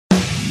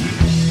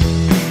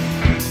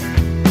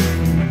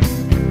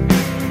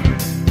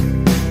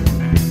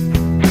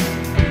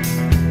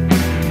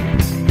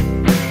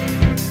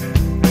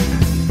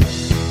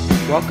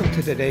Welcome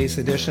to today's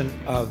edition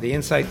of the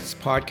Insights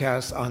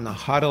Podcast on the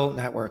Huddle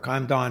Network.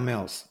 I'm Don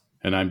Mills.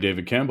 And I'm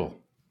David Campbell.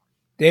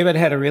 David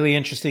had a really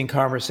interesting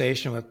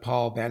conversation with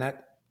Paul Bennett.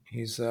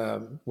 He's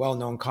a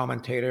well-known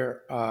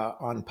commentator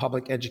on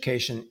public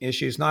education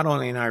issues, not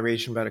only in our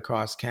region, but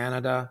across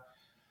Canada.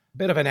 A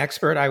bit of an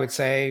expert, I would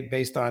say,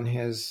 based on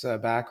his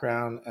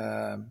background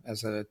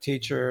as a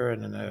teacher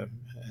and an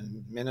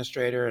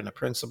administrator and a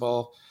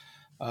principal.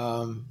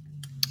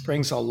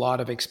 Brings a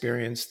lot of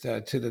experience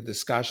to the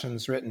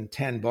discussions, written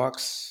 10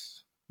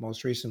 books.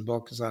 Most recent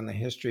book is on the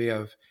history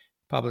of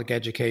public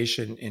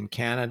education in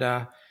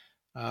Canada,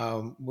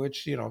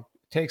 which,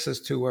 takes us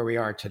to where we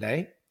are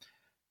today,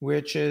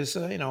 which is,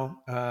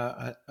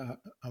 a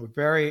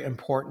very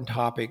important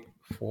topic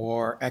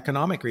for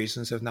economic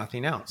reasons, if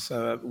nothing else.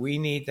 We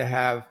need to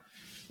have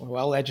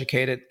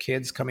well-educated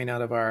kids coming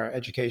out of our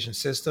education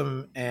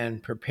system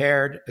and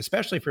prepared,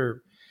 especially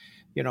for,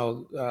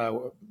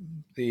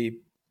 the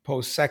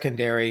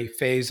post-secondary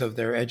phase of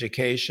their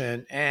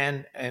education,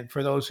 and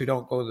for those who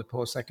don't go the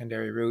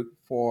post-secondary route,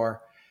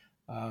 for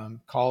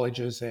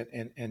colleges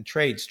and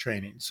trades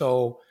training.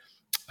 So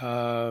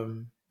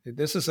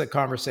this is a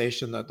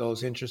conversation that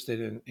those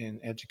interested in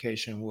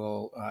education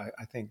will,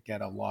 I think,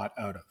 get a lot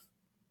out of.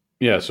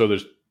 Yeah, so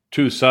there's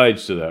two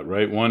sides to that,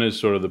 right? One is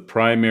sort of the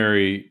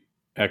primary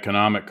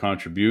economic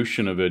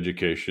contribution of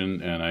education,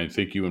 and I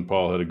think you and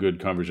Paul had a good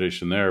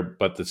conversation there.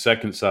 But the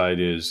second side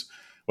is,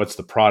 what's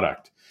the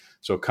product?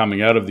 So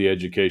coming out of the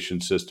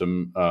education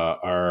system,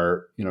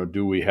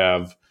 do we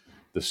have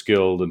the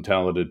skilled and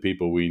talented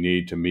people we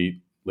need to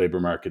meet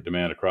labor market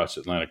demand across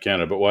Atlantic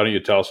Canada? But why don't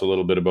you tell us a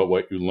little bit about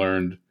what you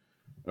learned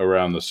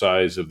around the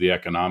size of the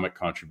economic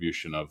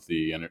contribution of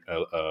the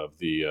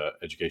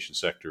education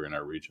sector in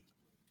our region?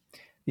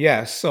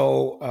 Yeah,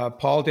 so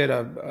Paul did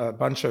a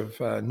bunch of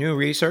new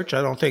research.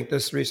 I don't think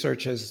this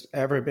research has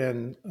ever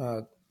been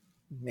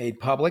made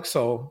public.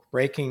 So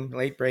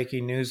late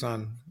breaking news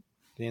on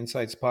the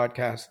Insights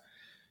Podcast.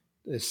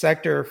 The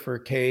sector for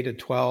K to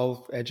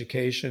 12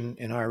 education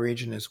in our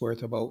region is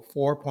worth about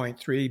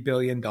 $4.3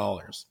 billion.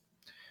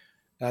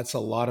 That's a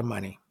lot of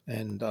money,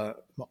 and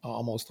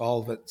almost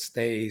all of it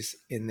stays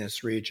in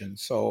this region.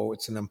 So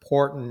it's an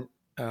important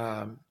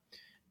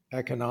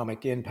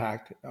economic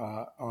impact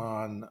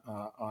on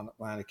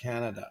Atlantic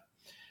Canada.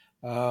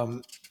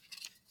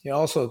 He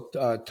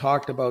also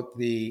talked about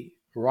the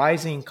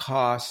rising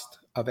cost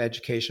of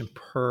education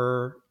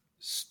per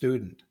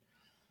student.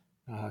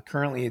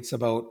 Currently, it's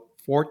about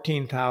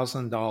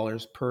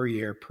 $14,000 per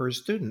year per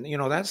student.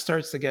 That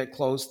starts to get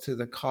close to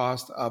the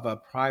cost of a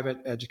private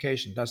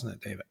education, doesn't it,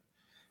 David?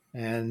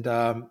 And,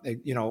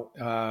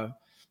 I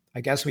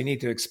guess we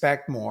need to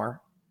expect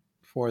more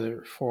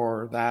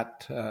for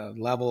that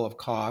level of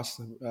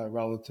cost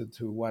relative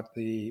to what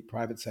the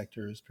private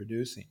sector is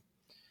producing.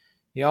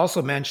 He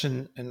also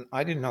mentioned, and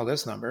I didn't know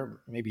this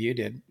number, maybe you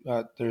did,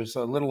 but there's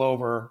a little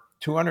over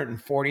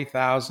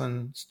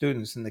 240,000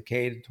 students in the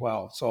K to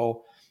 12.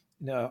 So,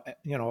 a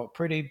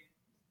pretty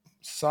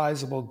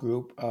sizable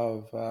group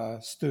of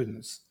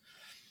students.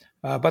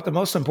 But the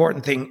most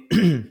important thing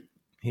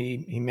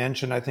he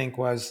mentioned, I think,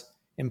 was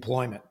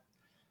employment.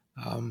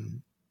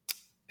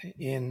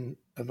 In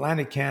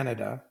Atlantic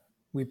Canada,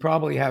 we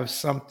probably have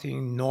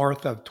something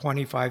north of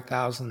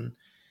 25,000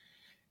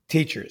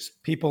 teachers,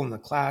 people in the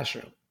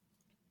classroom.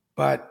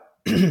 But,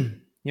 he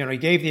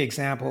gave the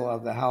example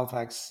of the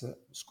Halifax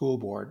School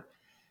Board,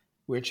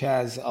 which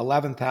has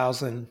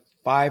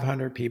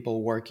 11,500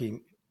 people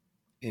working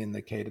in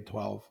the K to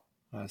 12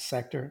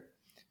 sector.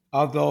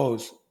 Of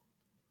those,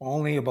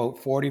 only about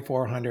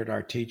 4,400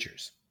 are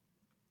teachers.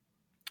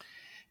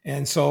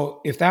 And so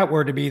if that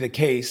were to be the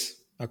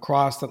case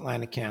across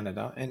Atlantic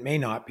Canada, and it may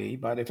not be,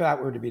 but if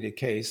that were to be the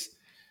case,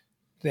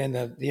 then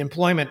the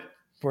employment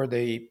for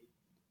the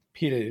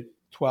P to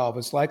 12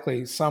 is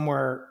likely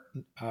somewhere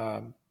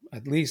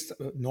at least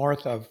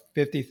north of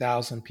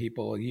 50,000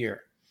 people a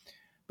year.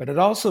 But it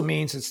also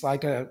means it's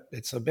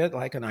a bit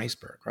like an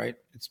iceberg, right?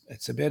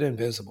 It's a bit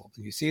invisible.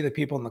 You see the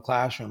people in the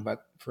classroom,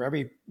 but for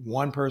every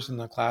one person in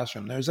the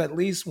classroom, there's at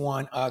least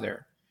one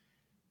other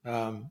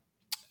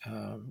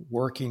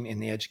working in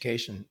the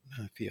education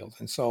field.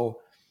 And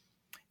so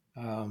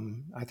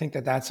I think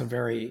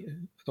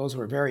those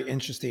were very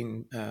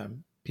interesting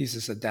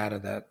pieces of data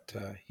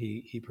that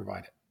he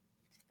provided.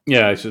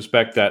 Yeah, I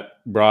suspect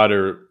that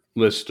broader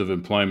list of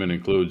employment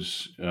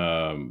includes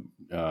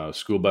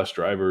school bus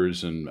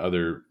drivers and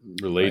other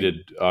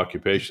related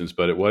occupations.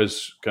 But it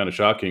was kind of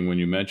shocking when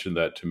you mentioned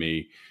that to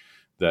me,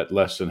 that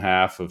less than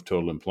half of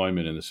total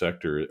employment in the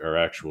sector are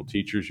actual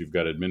teachers. You've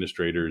got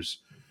administrators,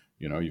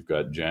 you've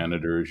got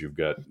janitors, you've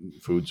got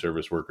food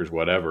service workers,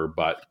 whatever.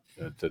 But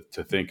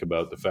to think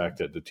about the fact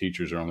that the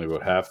teachers are only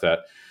about half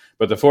that.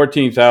 But the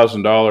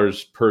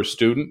 $14,000 per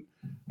student,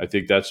 I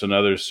think that's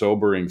another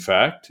sobering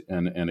fact.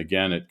 And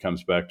again, it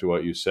comes back to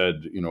what you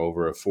said,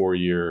 over a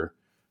 4-year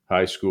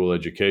high school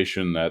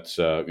education, those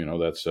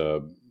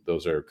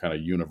are kind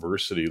of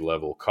university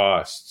level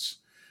costs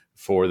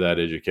for that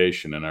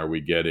education. And are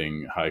we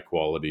getting high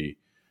quality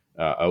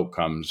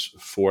outcomes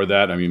for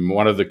that. I mean,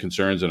 one of the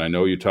concerns, and I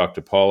know you talked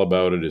to Paul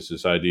about it, is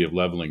this idea of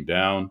leveling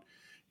down.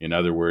 In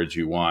other words,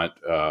 you want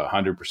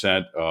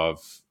 100%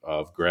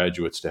 of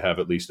graduates to have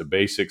at least a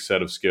basic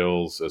set of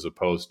skills, as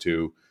opposed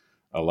to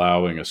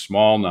allowing a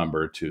small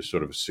number to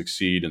sort of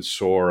succeed and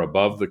soar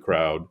above the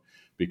crowd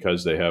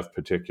because they have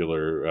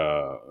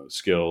particular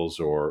skills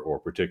or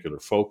particular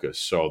focus.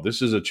 So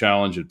this is a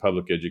challenge in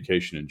public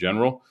education in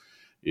general.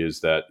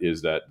 Is that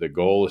the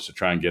goal is to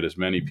try and get as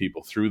many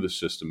people through the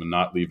system and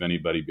not leave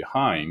anybody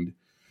behind.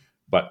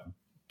 But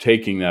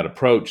taking that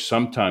approach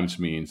sometimes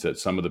means that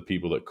some of the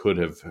people that could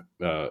have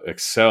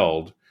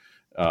excelled,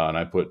 and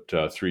I put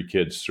 3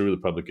 kids through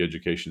the public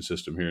education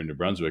system here in New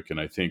Brunswick, and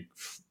I think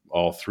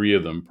all 3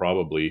 of them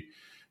probably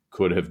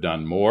could have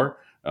done more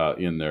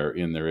in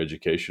their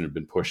education, have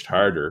been pushed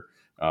harder,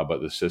 but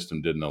the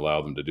system didn't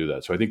allow them to do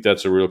that. So I think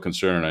that's a real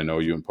concern. I know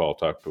you and Paul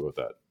talked about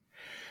that.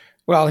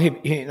 Well, he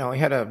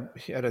had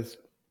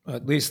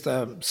at least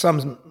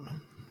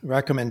some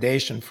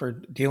recommendation for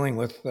dealing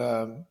with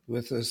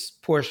this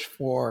push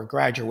for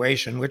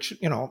graduation, which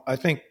I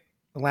think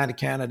Atlantic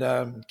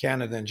Canada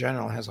in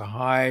general has a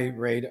high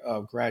rate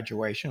of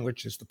graduation,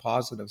 which is the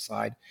positive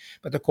side,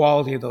 but the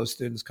quality of those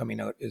students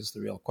coming out is the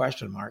real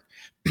question mark.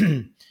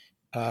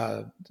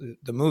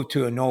 The move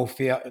to a no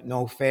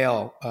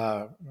fail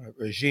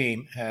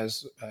regime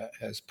has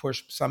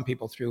pushed some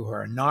people through who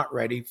are not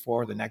ready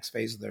for the next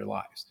phase of their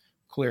lives,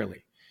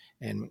 clearly.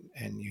 And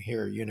you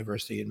hear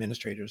university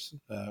administrators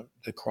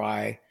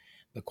decry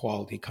the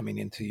quality coming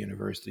into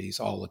universities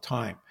all the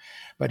time.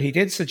 But he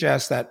did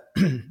suggest that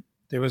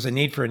there was a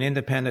need for an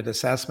independent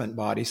assessment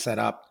body set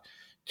up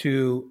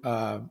to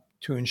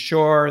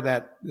ensure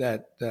that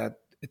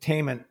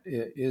attainment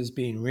is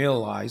being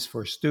realized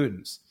for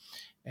students.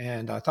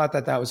 And I thought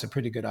that was a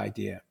pretty good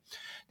idea.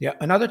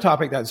 Another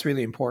topic that's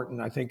really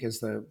important, I think, is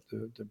the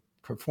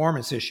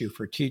performance issue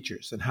for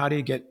teachers, and how do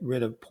you get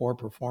rid of poor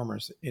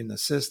performers in the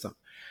system?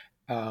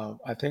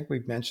 I think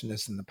we've mentioned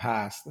this in the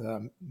past.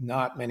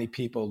 Not many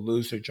people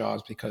lose their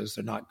jobs because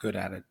they're not good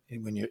at it.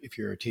 If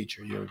you're a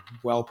teacher, you're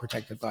well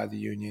protected by the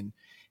union,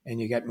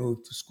 and you get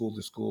moved to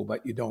school,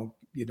 but you don't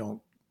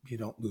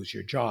lose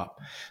your job.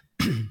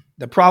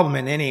 The problem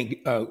in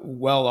any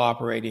well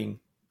operating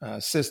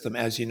system,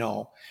 as you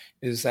know,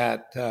 is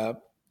that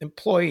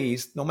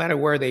employees, no matter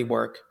where they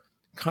work,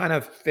 kind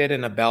of fit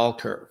in a bell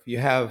curve. You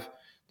have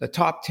the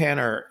top 10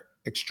 are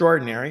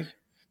extraordinary,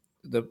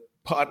 the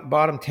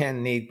bottom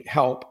 10 need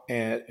help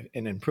and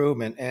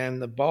improvement,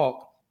 and the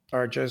bulk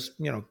are just,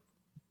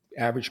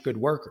 average good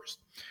workers.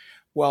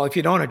 Well, if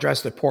you don't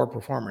address the poor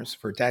performers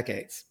for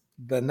decades,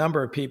 the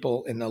number of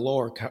people in the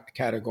lower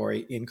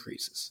category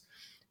increases.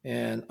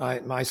 And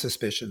my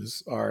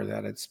suspicions are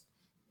that it's,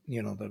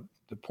 the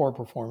poor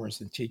performers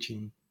in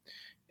teaching,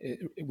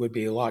 it would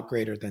be a lot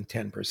greater than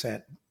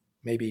 10%,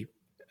 maybe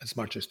as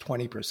much as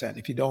 20%.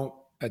 If you don't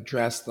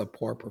address the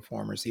poor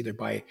performers, either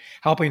by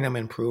helping them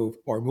improve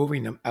or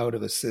moving them out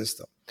of the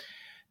system.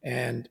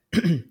 And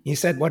he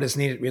said what is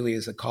needed really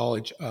is a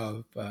college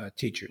of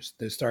teachers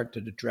to start to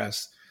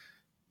address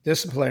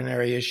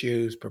disciplinary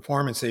issues,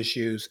 performance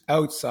issues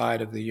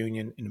outside of the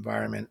union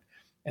environment,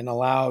 and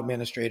allow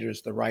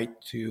administrators the right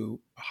to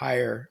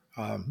hire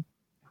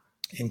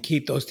and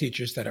keep those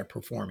teachers that are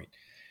performing.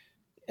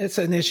 It's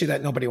an issue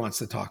that nobody wants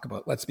to talk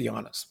about, let's be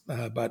honest.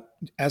 But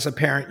as a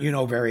parent, you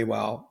know very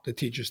well the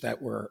teachers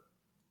that were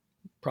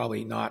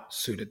probably not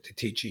suited to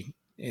teaching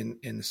in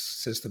the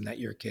system that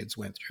your kids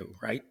went through,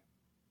 right?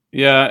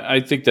 Yeah, I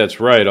think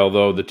that's right.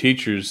 Although the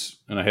teachers,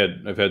 and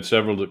I've had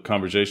several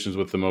conversations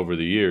with them over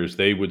the years,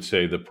 they would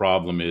say the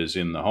problem is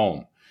in the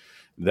home.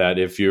 That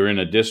if you're in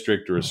a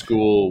district or a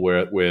school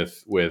where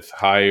with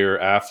higher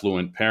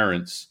affluent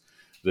parents,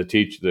 the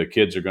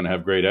kids are going to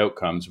have great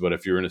outcomes. But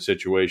if you're in a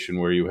situation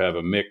where you have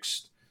a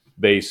mixed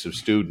base of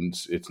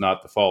students, it's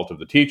not the fault of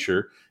the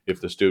teacher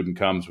if the student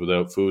comes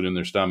without food in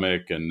their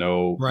stomach and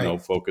no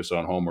focus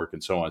on homework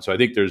and so on. So I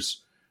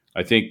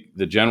think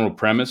the general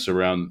premise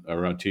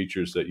around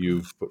teachers that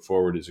you've put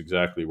forward is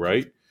exactly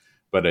right.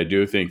 But I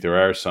do think there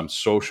are some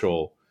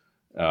social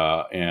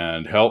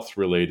and health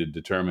related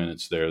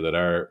determinants there that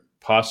are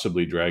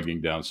possibly dragging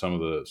down some of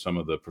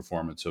the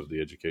performance of the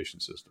education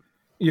system.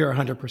 You're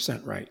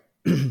 100% right.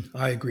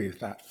 I agree with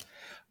that.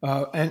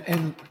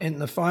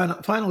 And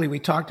finally, we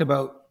talked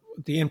about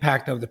the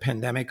impact of the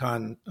pandemic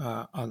on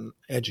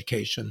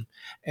education.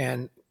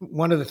 And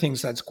one of the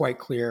things that's quite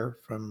clear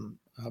from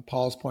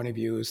Paul's point of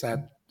view is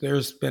that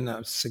there's been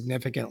a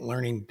significant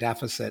learning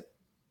deficit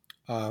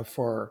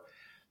for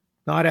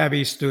not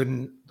every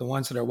student. The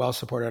ones that are well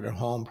supported at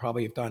home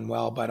probably have done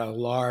well, but a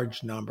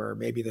large number,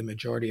 maybe the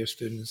majority of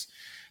students,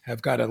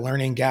 have got a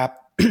learning gap.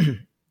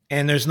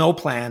 And there's no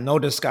plan, no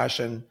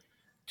discussion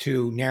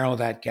to narrow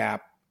that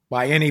gap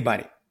by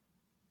anybody.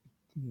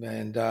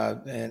 And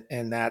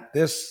that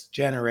this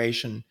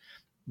generation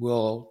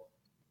will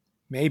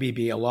maybe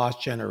be a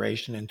lost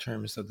generation in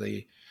terms of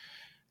the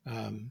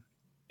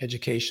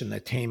education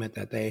attainment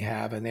that they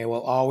have, and they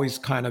will always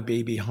kind of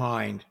be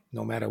behind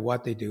no matter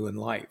what they do in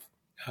life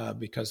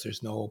because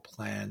there's no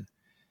plan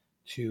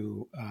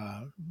to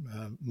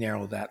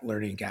narrow that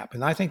learning gap.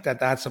 And I think that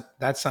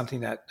that's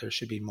something that there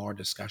should be more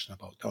discussion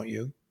about, don't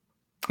you?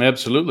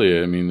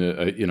 Absolutely. I mean,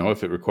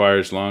 if it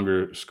requires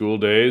longer school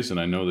days, and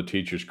I know the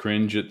teachers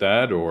cringe at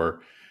that,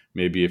 or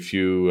maybe a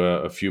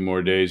few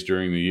more days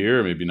during the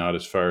year, maybe not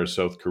as far as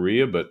South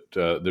Korea, but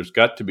there's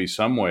got to be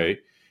some way.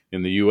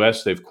 In the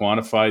U.S., they've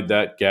quantified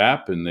that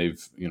gap, and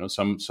they've,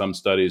 some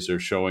studies are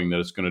showing that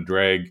it's going to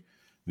drag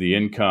the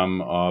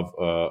income of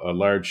a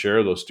large share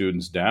of those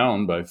students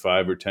down by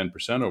 5 or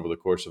 10% over the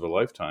course of a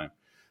lifetime.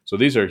 So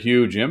these are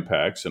huge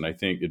impacts, and I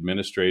think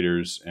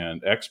administrators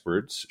and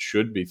experts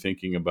should be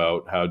thinking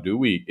about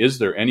is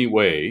there any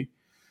way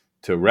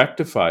to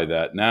rectify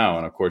that now?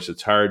 And of course,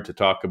 it's hard to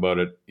talk about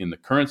it in the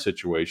current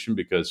situation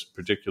because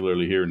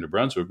particularly here in New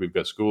Brunswick, we've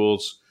got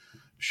schools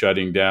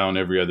shutting down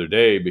every other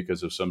day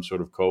because of some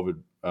sort of COVID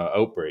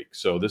outbreak.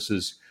 So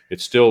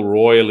it's still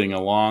roiling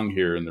along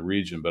here in the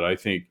region. But I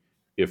think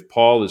if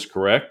Paul is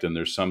correct and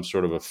there's some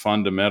sort of a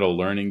fundamental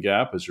learning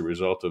gap as a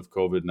result of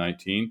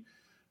COVID-19,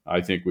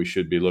 I think we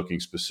should be looking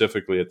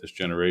specifically at this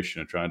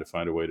generation and trying to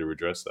find a way to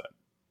redress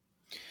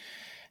that.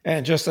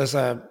 And just as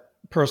a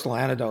personal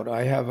anecdote,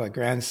 I have a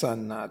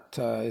grandson that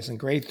is in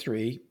grade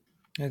 3.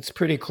 It's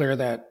pretty clear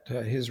that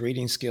his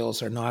reading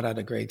skills are not at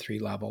a grade 3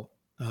 level.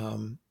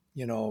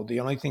 The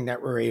only thing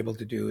that we're able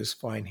to do is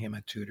find him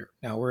a tutor.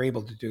 Now, we're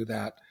able to do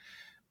that,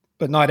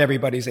 but not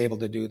everybody's able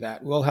to do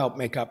that. We'll help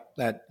make up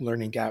that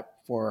learning gap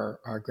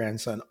for our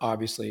grandson,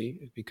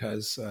 obviously,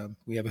 because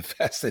we have a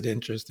vested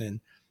interest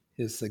in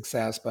his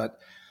success. But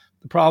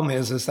the problem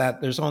is that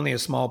there's only a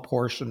small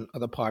portion of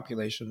the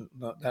population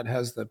that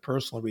has the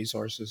personal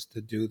resources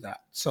to do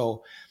that.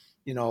 So,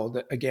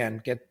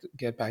 again,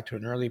 get back to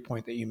an early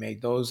point that you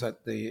made. Those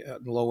at the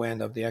low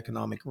end of the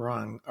economic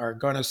rung are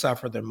going to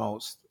suffer the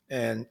most.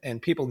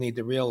 And people need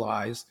to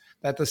realize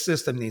that the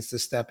system needs to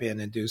step in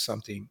and do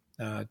something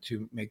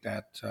to make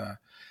that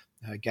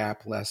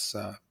gap less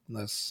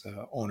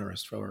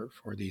onerous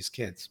for these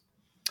kids.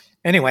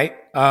 Anyway,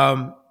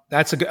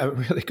 that's a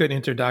really good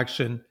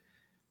introduction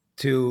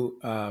to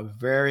a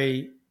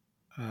very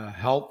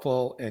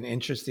helpful and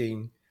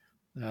interesting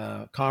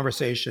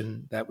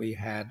conversation that we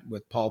had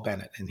with Paul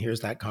Bennett. And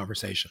here's that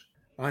conversation.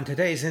 On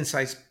today's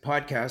Insights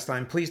podcast,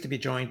 I'm pleased to be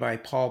joined by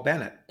Paul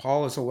Bennett.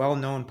 Paul is a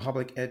well-known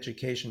public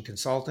education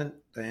consultant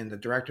and the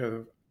director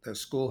of the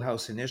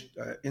Schoolhouse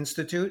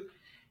Institute,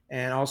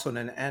 and also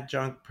an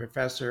adjunct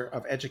professor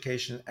of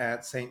education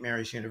at St.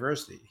 Mary's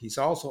University. He's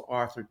also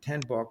authored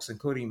 10 books,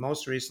 including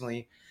most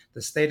recently,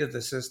 The State of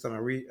the System,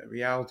 a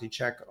reality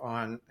check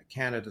on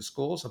Canada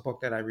schools, a book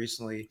that I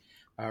recently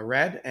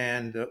read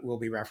and will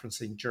be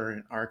referencing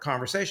during our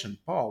conversation.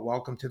 Paul,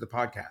 welcome to the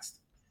podcast.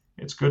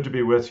 It's good to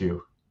be with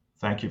you.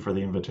 Thank you for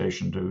the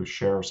invitation to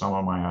share some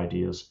of my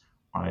ideas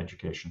on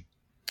education.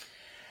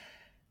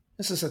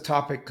 This is a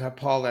topic,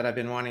 Paul, that I've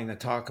been wanting to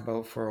talk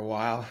about for a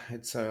while.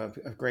 It's of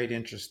great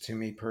interest to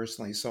me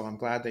personally, so I'm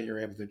glad that you're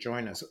able to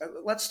join us.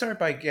 Let's start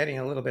by getting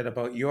a little bit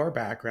about your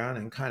background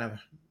and kind of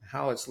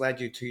how it's led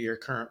you to your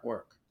current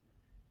work.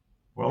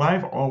 Well,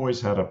 I've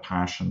always had a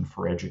passion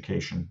for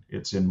education.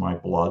 It's in my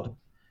blood.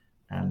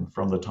 And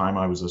from the time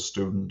I was a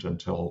student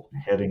until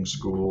heading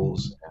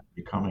schools and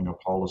becoming a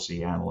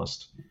policy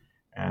analyst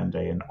and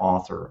an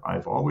author,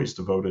 I've always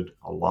devoted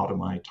a lot of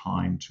my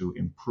time to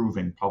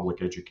improving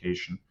public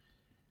education,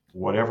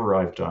 whatever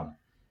I've done.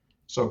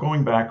 So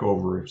going back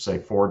over, say,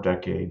 4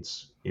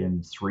 decades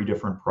in 3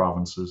 different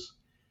provinces,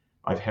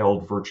 I've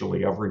held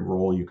virtually every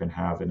role you can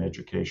have in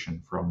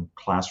education, from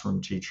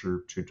classroom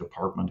teacher to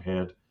department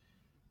head,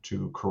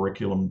 to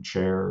curriculum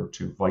chair,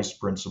 to vice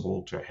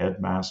principal, to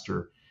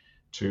headmaster,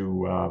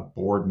 to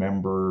board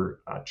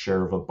member,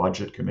 chair of a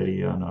budget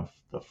committee on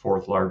the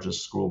 4th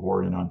largest school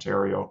board in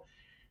Ontario.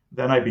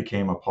 Then I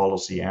became a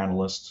policy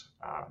analyst,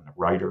 a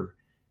writer,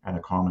 and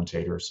a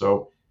commentator.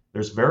 So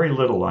there's very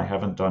little I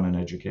haven't done in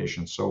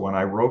education. So when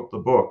I wrote the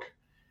book,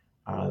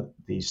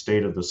 The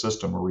State of the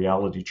System, a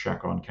reality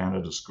check on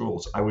Canada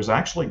schools, I was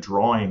actually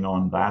drawing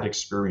on that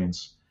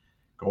experience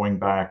going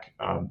back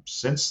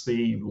since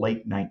the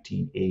late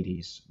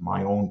 1980s,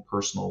 my own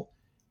personal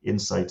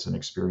insights and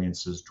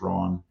experiences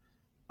drawn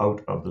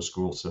out of the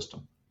school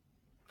system.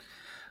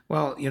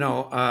 Well,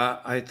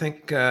 I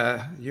think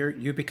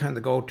you become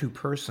the go-to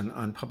person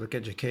on public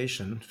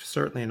education,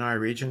 certainly in our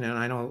region, and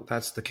I know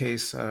that's the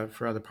case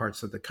for other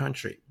parts of the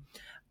country.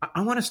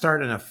 I want to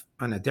start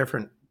on a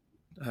different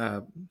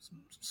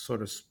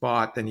sort of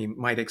spot than you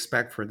might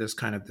expect for this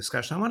kind of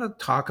discussion. I want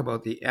to talk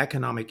about the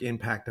economic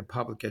impact of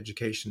public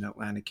education in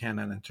Atlantic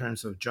Canada in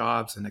terms of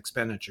jobs and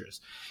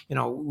expenditures.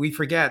 We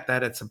forget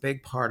that it's a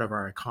big part of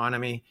our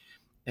economy.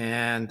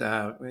 And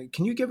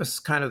can you give us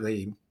kind of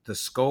the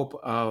scope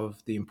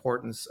of the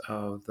importance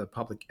of the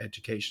public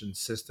education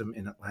system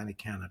in Atlantic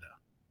Canada?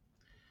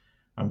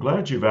 I'm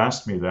glad you've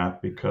asked me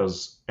that,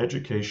 because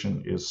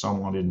education is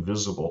somewhat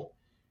invisible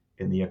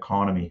in the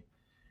economy.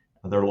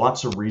 There are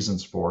lots of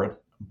reasons for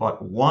it,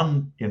 but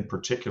one in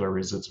particular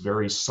is it's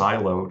very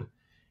siloed,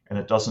 and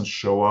it doesn't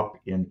show up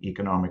in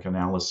economic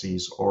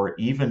analyses or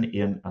even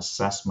in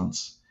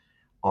assessments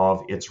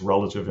of its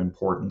relative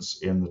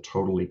importance in the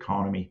total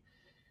economy.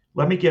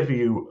 Let me give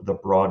you the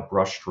broad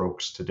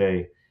brushstrokes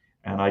today.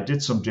 And I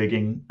did some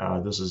digging.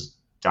 This is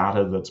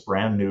data that's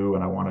brand new,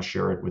 and I want to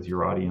share it with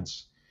your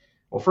audience.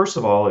 Well, first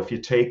of all, if you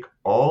take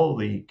all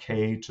the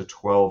K to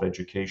 12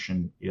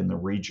 education in the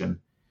region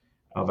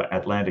of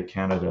Atlantic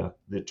Canada,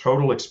 the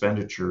total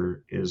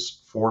expenditure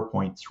is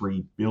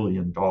 $4.3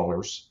 billion.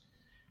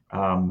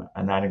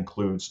 And that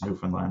includes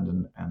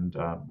Newfoundland and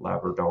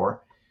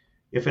Labrador.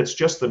 If it's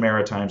just the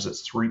Maritimes,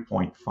 it's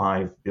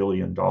 $3.5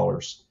 billion.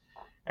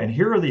 And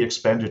here are the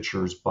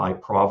expenditures by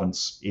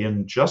province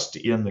just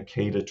in the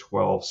K to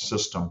 12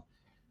 system.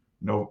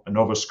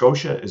 Nova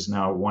Scotia is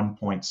now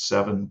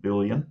 $1.7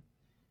 billion.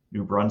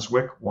 New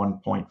Brunswick,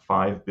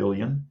 $1.5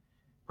 billion.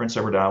 Prince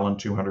Edward Island,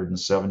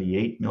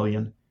 $278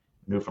 million.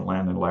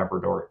 Newfoundland and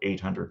Labrador,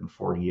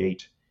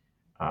 $848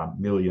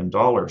 million.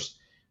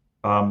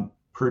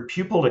 Per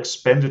pupil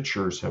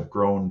expenditures have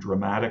grown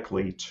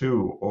dramatically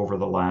too over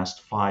the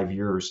last 5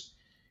 years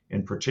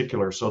in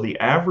particular. So the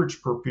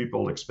average per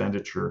pupil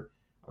expenditure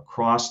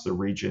across the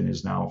region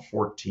is now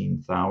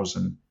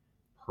 $14,000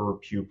 per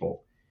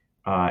pupil,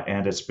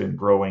 and it's been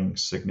growing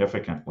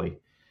significantly.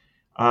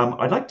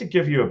 I'd like to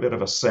give you a bit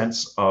of a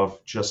sense of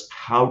just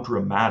how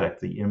dramatic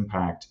the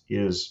impact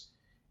is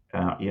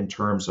in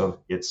terms of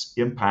its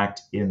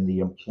impact in the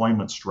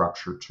employment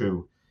structure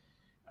too.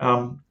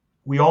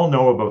 We all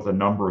know about the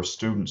number of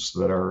students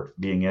that are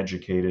being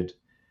educated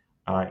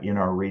in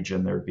our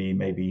region. There'd be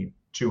maybe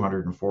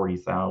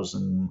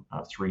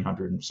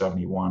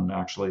 240,371,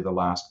 actually, the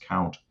last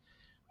count.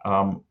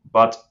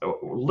 But a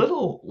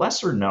little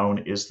lesser known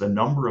is the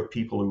number of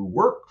people who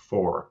work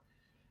for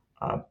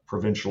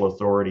provincial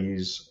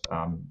authorities,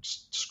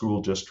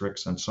 school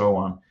districts, and so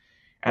on,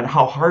 and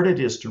how hard it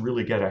is to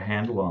really get a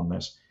handle on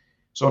this.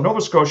 So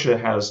Nova Scotia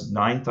has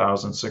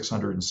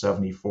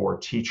 9,674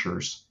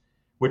 teachers,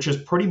 which is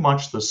pretty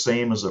much the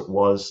same as it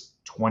was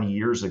 20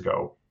 years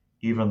ago,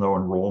 even though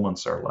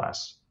enrollments are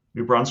less.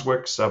 New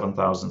Brunswick,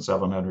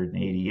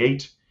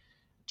 7,788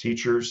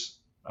 teachers.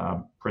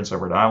 Prince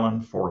Edward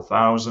Island,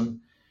 4,000.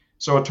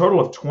 So a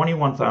total of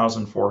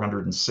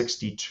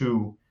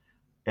 21,462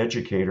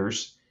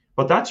 educators.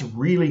 But that's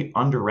really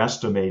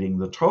underestimating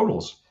the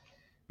totals,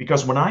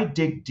 because when I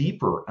dig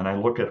deeper and I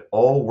look at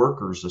all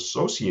workers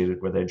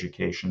associated with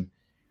education,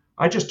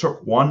 I just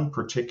took one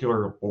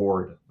particular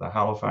board, the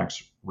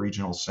Halifax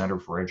Regional Centre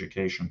for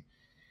Education,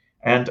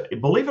 and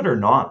believe it or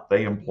not,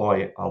 they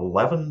employ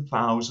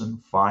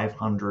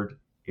 11,500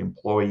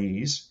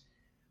 employees.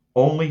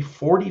 Only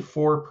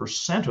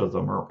 44% of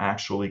them are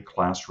actually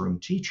classroom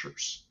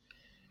teachers.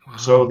 Wow.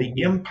 So the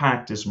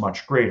impact is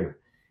much greater.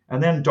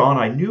 And then, Don,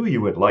 I knew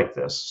you would like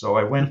this, so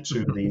I went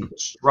to the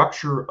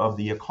structure of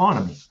the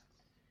economy,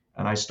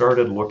 and I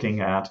started looking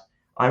at,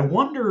 I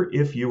wonder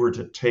if you were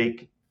to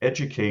take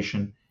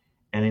education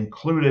and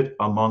include it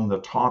among the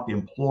top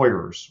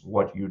employers,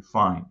 what you'd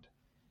find.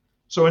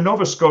 So in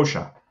Nova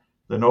Scotia,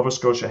 the Nova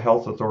Scotia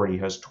Health Authority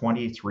has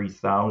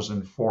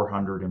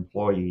 23,400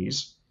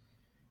 employees,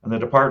 and the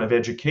Department of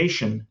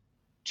Education,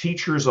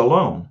 teachers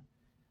alone,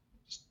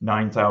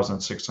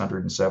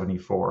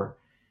 9,674.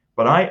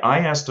 But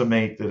I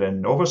estimate that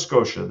in Nova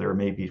Scotia, there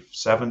may be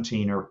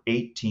 17 or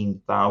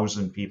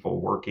 18,000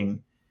 people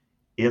working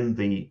in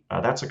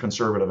that's a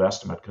conservative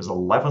estimate, because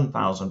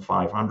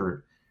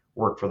 11,500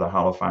 work for the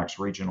Halifax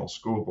Regional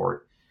School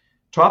Board.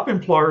 Top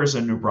employers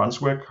in New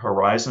Brunswick,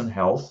 Horizon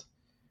Health,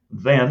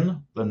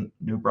 then the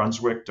New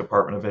Brunswick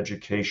Department of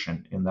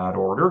Education in that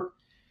order.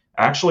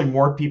 Actually,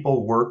 more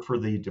people work for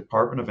the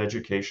Department of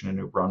Education in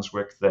New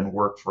Brunswick than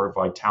work for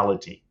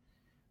Vitality,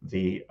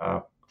 the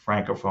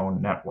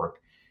Francophone network.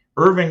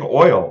 Irving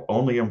Oil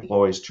only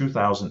employs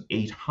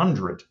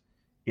 2,800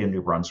 in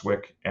New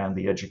Brunswick, and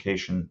the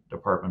Education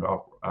Department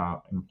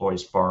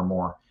employs far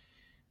more.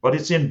 But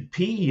it's in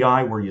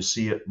PEI where you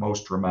see it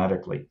most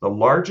dramatically. The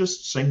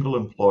largest single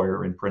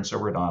employer in Prince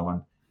Edward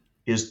Island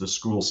is the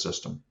school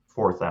system,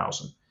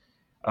 4,000.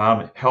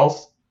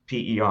 Health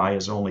PEI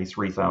is only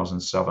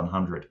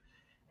 3,700,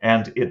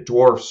 and it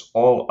dwarfs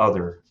all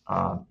other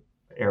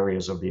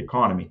areas of the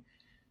economy.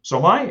 So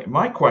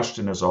my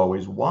question is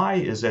always, why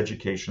is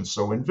education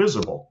so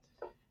invisible?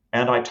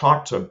 And I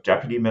talk to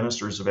deputy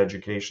ministers of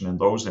education and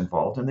those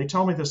involved, and they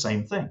tell me the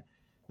same thing,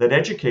 that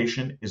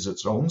education is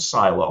its own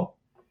silo.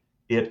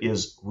 It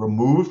is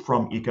removed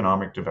from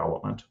economic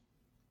development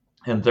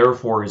and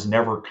therefore is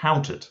never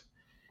counted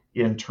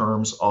in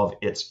terms of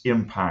its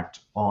impact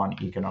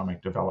on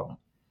economic development.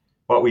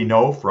 But we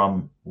know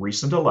from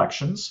recent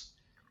elections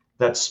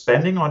that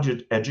spending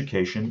on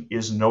education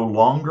is no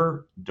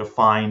longer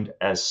defined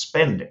as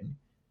spending,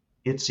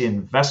 it's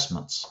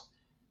investments,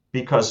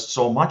 because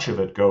so much of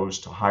it goes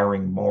to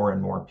hiring more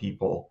and more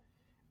people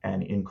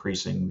and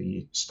increasing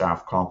the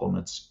staff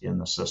complements in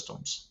the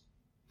systems.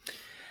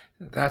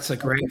 That's a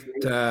great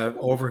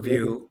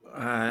overview.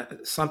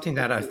 Something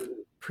that I'm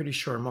pretty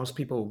sure most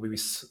people will be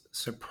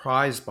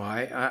surprised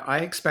by. I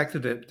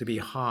expected it to be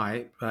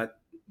high, but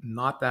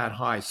not that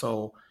high.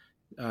 So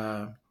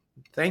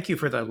Thank you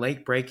for the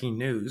late breaking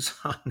news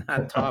on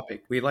that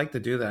topic. We like to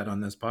do that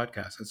on this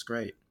podcast. It's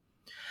great.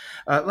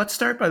 Let's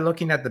start by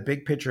looking at the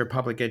big picture of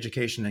public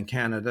education in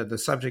Canada, the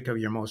subject of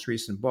your most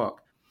recent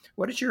book.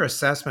 What is your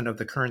assessment of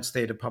the current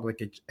state of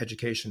public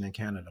education in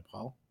Canada,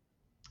 Paul?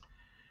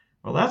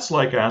 Well, that's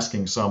like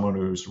asking someone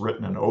who's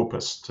written an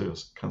opus to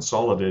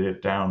consolidate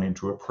it down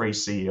into a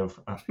précis of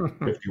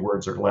 50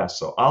 words or less.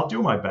 So I'll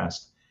do my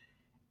best.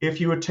 If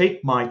you would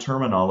take my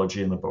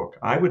terminology in the book,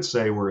 I would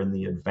say we're in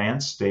the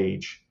advanced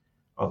stage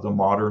of the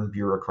modern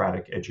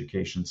bureaucratic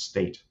education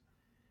state.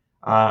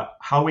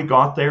 How we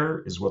got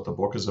there is what the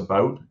book is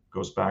about. It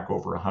goes back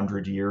over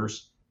 100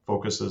 years,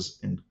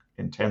 focuses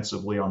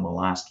intensively on the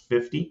last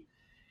 50,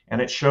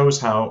 and it shows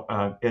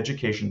how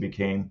education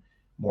became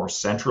more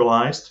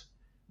centralized,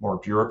 more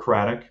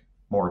bureaucratic,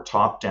 more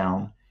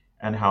top-down,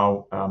 and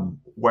how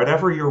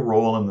whatever your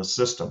role in the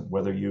system,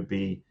 whether you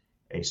be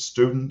a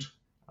student,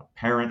 a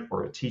parent,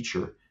 or a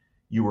teacher,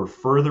 you were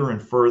further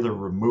and further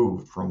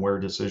removed from where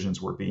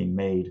decisions were being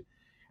made.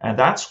 And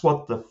that's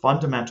what the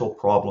fundamental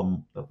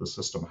problem that the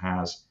system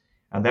has.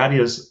 And that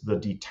is the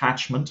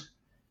detachment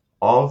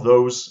of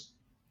those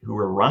who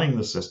are running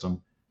the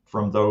system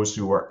from those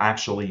who are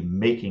actually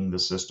making the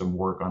system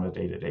work on a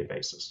day-to-day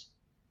basis.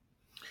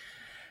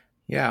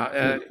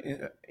 Yeah,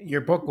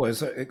 your book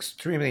was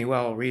extremely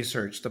well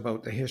researched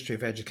about the history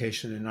of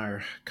education in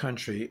our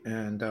country,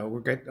 and we'll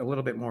get a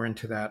little bit more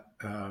into that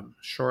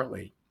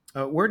shortly.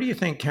 Where do you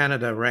think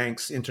Canada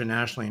ranks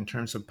internationally in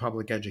terms of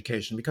public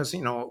education? Because,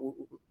 you know,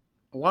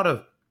 a lot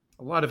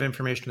of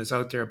information is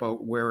out there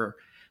about where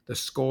the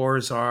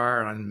scores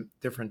are on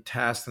different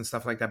tests and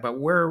stuff like that. But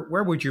where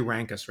would you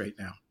rank us right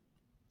now?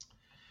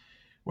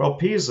 Well,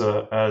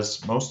 PISA,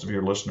 as most of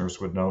your listeners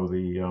would know,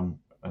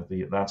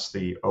 that's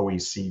the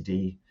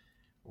OECD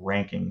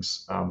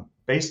rankings,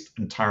 based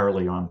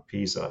entirely on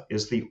PISA,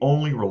 is the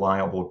only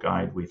reliable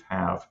guide we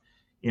have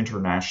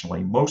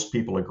internationally. Most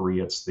people agree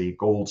it's the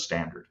gold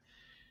standard.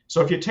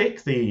 So if you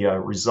take the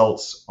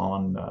results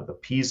on the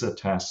PISA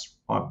tests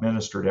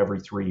administered every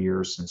 3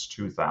 years since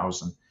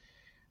 2000,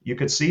 you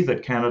could see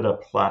that Canada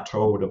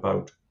plateaued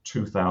about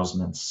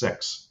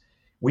 2006.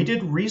 We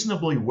did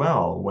reasonably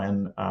well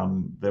when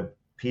the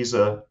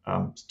PISA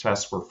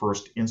tests were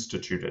first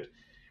instituted.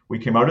 We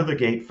came out of the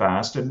gate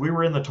fast and we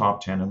were in the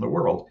top 10 in the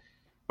world.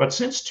 But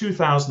since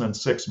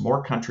 2006,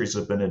 more countries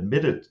have been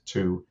admitted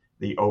to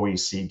the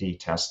OECD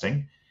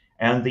testing,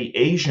 and the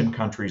Asian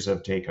countries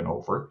have taken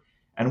over,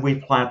 and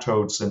we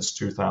plateaued since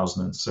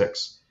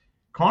 2006.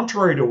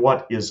 Contrary to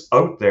what is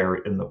out there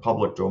in the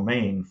public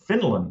domain,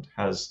 Finland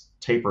has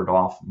tapered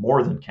off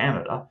more than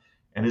Canada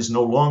and is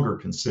no longer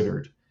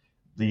considered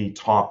the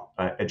top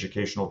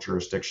educational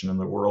jurisdiction in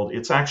the world.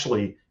 It's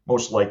actually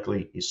most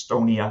likely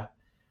Estonia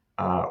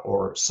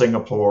or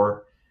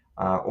Singapore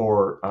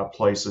or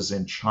places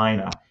in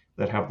China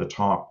that have the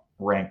top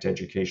ranked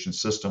education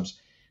systems.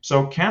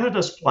 So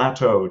Canada's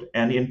plateaued,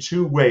 and in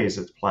two ways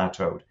it's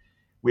plateaued.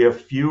 We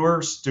have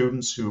fewer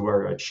students who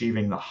are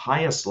achieving the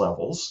highest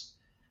levels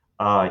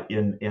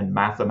in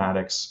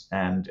mathematics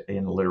and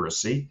in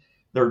literacy.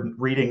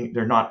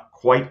 They're not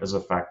quite as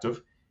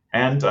effective.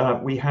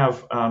 And we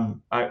have,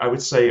 I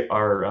would say,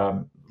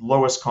 our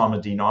lowest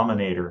common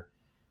denominator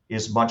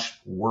is much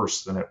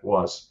worse than it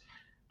was.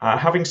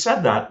 Having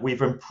said that,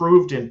 we've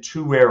improved in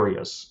two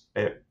areas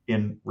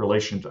in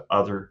relation to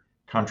other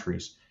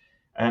countries.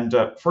 And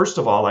first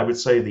of all, I would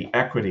say the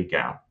equity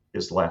gap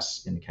is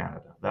less in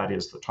Canada. That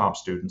is, the top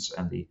students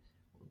and the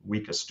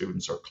weakest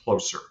students are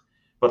closer.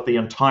 But the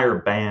entire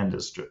band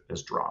is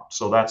dropped.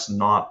 So that's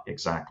not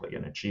exactly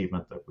an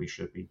achievement that we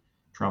should be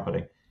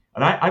trumpeting.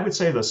 And I would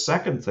say the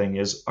second thing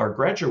is our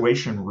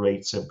graduation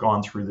rates have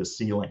gone through the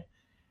ceiling.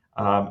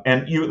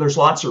 There's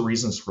lots of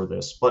reasons for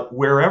this, but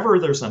wherever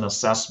there's an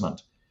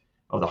assessment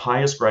of the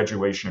highest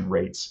graduation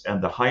rates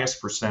and the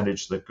highest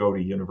percentage that go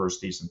to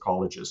universities and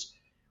colleges,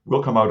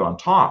 we'll come out on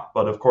top.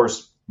 But of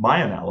course,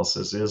 my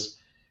analysis is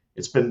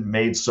it's been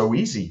made so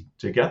easy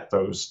to get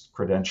those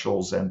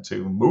credentials and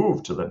to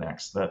move to the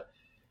next that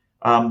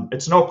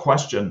it's no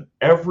question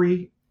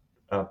every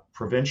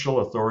provincial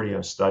authority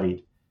I've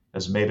studied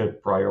has made a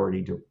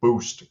priority to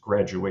boost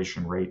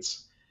graduation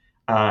rates.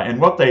 And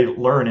what they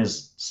learn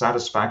is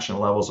satisfaction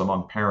levels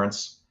among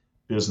parents,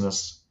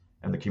 business,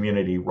 and the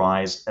community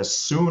rise as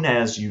soon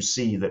as you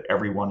see that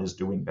everyone is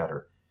doing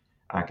better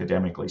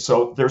academically.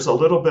 So there's a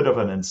little bit of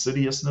an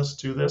insidiousness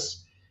to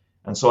this.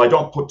 And so I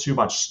don't put too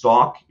much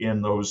stock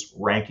in those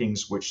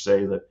rankings which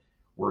say that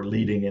we're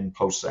leading in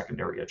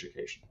post-secondary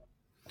education.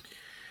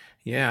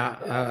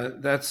 Yeah,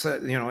 that's,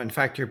 in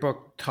fact, your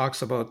book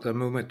talks about the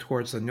movement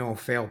towards the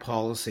no-fail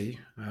policy.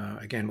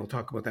 Again, we'll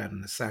talk about that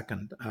in a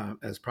second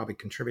as probably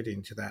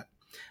contributing to that.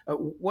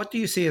 What do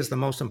you see as the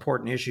most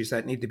important issues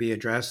that need to be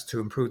addressed to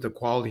improve the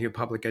quality of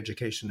public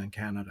education in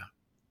Canada?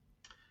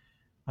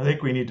 I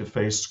think we need to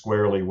face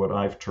squarely what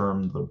I've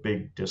termed the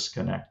big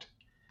disconnect,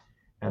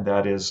 and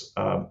that is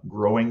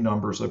growing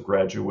numbers of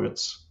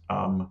graduates,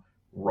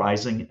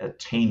 rising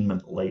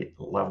attainment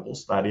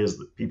levels. That is,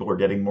 that people are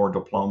getting more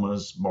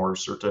diplomas, more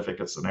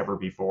certificates than ever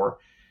before.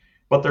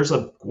 but there's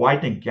a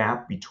widening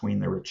gap between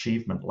their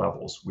achievement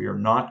levels. We are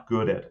not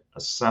good at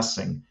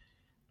assessing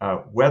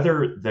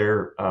whether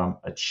their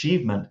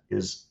achievement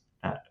is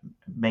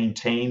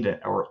maintained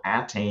or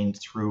attained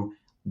through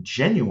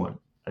genuine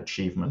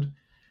achievement,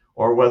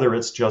 or whether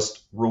it's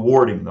just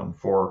rewarding them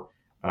for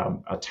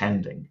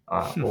attending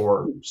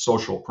or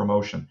social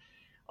promotion.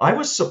 I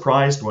was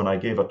surprised when I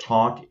gave a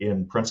talk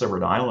in Prince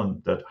Edward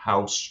Island that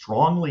how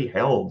strongly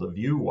held the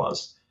view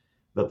was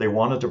that they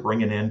wanted to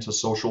bring an end to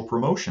social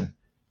promotion.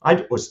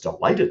 I was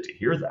delighted to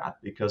hear that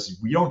because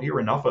we don't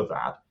hear enough of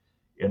that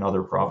in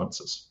other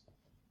provinces.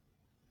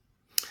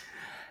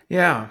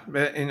 Yeah,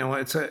 but,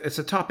 it's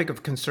a topic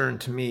of concern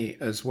to me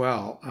as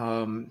well.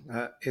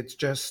 It's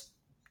just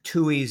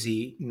too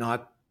easy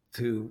not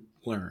to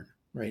learn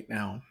right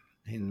now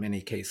in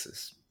many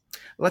cases.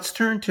 Let's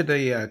turn to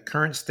the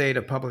current state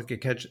of public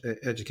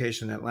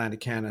education in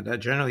Atlantic Canada.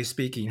 Generally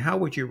speaking, how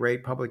would you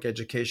rate public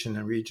education in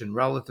the region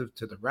relative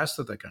to the rest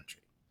of the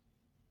country?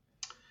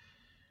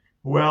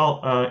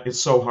 Well, it's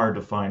so hard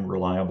to find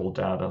reliable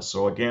data.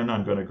 So again,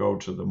 I'm going to go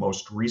to the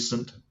most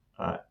recent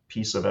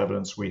piece of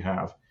evidence we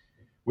have,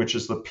 which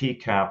is the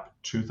PCAP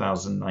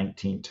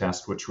 2019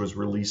 test, which was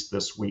released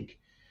this week,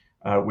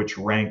 which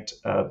ranked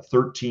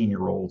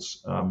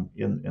 13-year-olds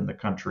in the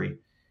country.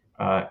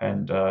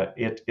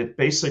 It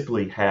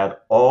basically had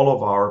all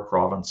of our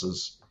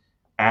provinces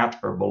at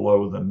or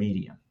below the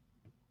median.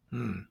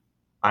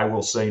 I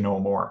will say no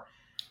more.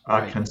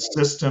 Right.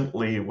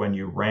 Consistently, when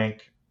you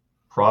rank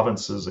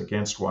provinces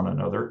against one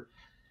another,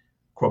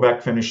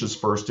 Quebec finishes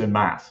first in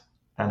math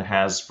and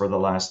has for the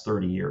last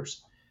 30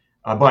 years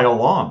by a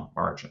long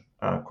margin.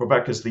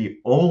 Quebec is the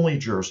only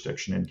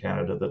jurisdiction in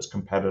Canada that's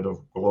competitive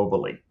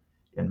globally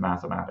in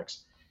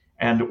mathematics.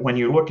 And when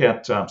you look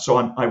at,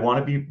 I want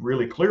to be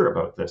really clear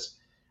about this.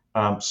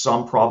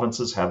 Some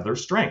provinces have their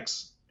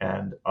strengths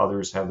and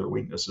others have their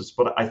weaknesses,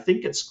 but I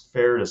think it's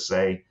fair to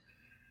say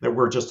that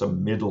we're just a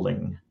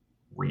middling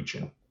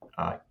region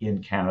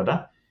in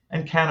Canada.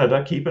 And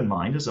Canada, keep in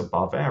mind, is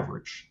above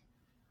average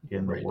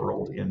in the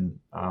world in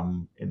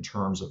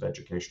terms of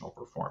educational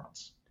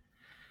performance.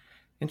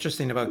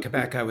 Interesting about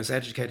Quebec. I was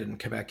educated in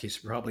Quebec, you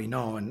probably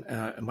know, and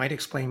it might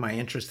explain my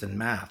interest in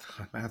math.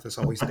 Math has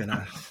always been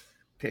a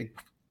big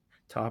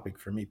topic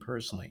for me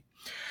personally.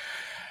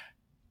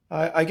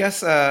 I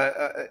guess,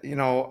 if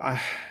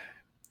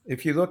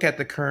you look at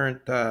the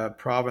current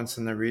provinces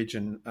in the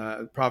region,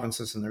 are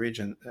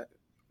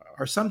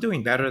some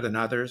doing better than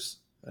others,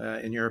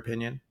 in your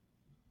opinion?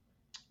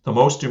 The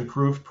most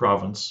improved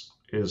province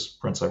is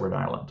Prince Edward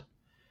Island.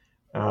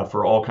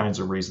 For all kinds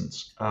of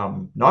reasons.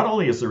 Not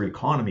only is their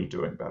economy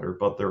doing better,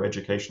 but their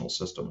educational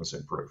system has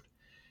improved.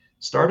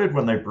 Started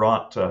when they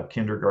brought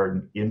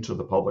kindergarten into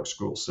the public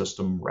school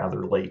system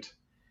rather late.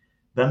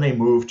 Then they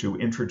moved to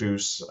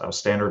introduce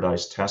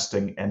standardized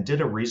testing and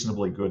did a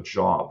reasonably good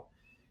job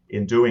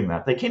in doing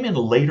that. They came in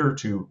later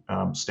to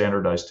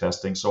standardized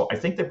testing, so I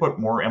think they put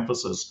more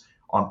emphasis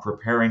on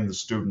preparing the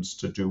students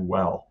to do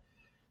well.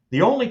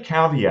 The only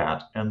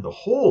caveat and the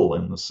hole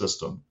in the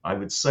system, I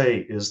would say,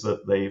 is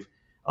that they've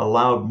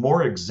allowed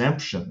more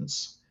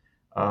exemptions.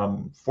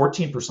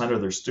 14%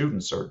 of their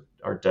students are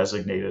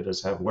designated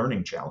as have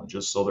learning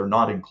challenges, so they're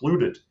not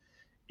included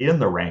in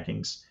the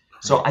rankings.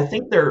 So I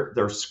think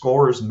their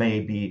scores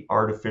may be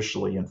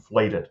artificially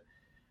inflated.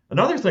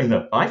 Another thing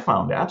that I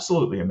found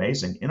absolutely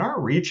amazing, in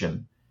our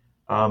region,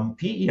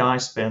 PEI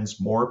spends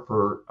more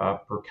per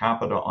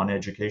capita on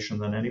education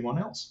than anyone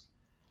else.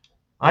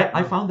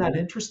 I found that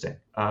interesting.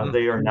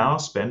 They are now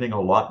spending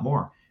a lot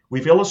more.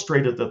 We've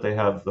illustrated that they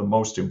have the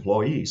most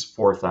employees,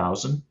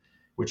 4,000,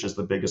 which is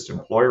the biggest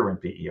employer in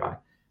PEI.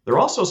 They're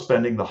also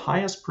spending the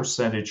highest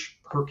percentage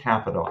per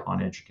capita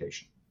on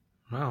education.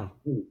 Wow.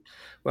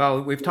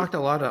 Well, we've talked a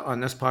lot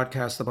on this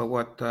podcast about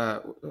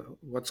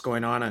what's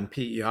going on in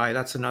PEI.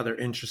 That's another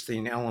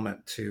interesting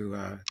element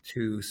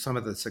to some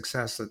of the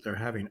success that they're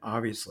having,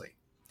 obviously.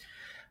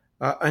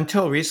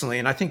 Until recently,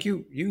 and I think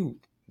you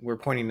were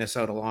pointing this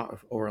out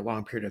over a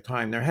long period of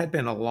time, there had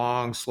been a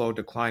long, slow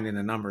decline in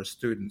the number of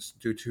students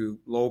due to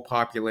low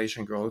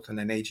population growth and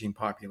an aging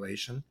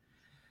population.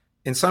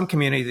 In some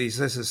communities,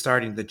 this is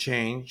starting to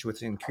change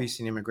with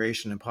increasing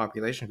immigration and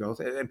population growth.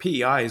 And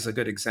PEI is a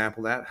good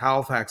example of that.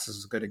 Halifax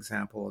is a good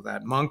example of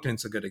that.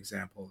 Moncton's a good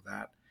example of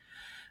that.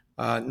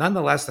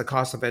 Nonetheless, the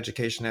cost of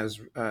education has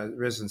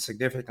risen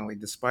significantly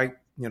despite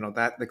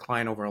that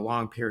decline over a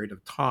long period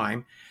of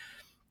time.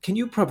 Can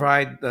you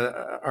provide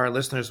our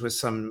listeners with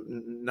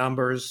some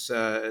numbers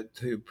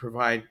to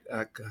provide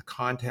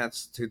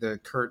context to the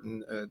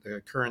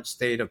current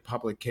state of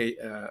public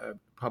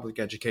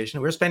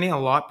education? We're spending a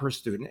lot per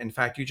student. In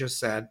fact, you just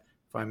said,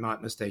 if I'm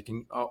not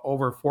mistaken,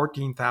 over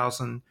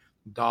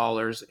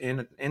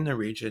 $14,000 in the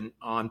region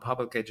on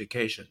public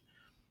education.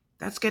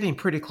 That's getting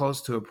pretty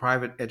close to a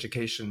private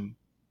education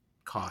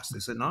cost,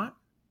 is it not?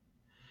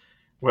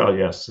 Well,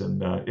 yes,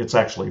 and it's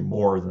actually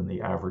more than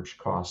the average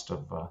cost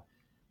of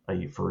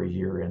for a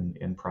year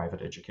in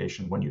private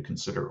education when you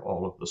consider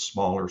all of the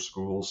smaller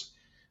schools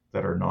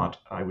that are not,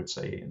 I would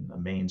say, in the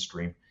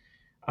mainstream.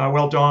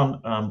 Well,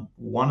 Don,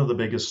 one of the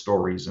biggest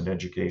stories in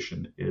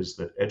education is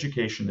that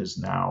education is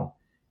now,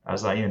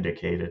 as I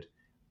indicated,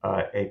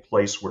 a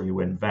place where you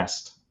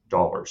invest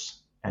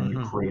dollars and you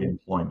Hmm. create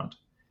employment.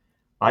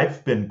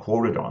 I've been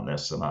quoted on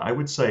this, and I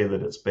would say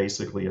that it's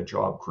basically a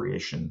job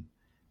creation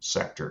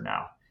sector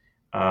now.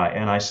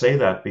 And I say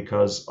that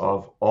because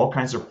of all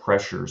kinds of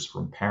pressures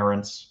from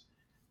parents,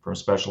 from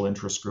special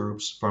interest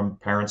groups, from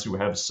parents who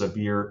have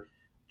severe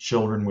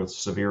children with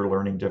severe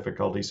learning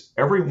difficulties.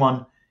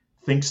 Everyone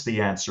thinks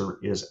the answer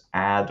is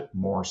add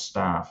more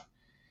staff.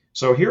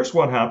 So here's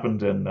what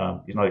happened in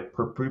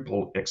per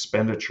pupil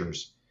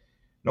expenditures.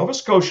 Nova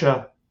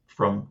Scotia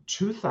from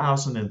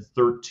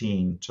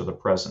 2013 to the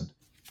present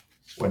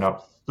went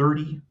up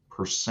 30%.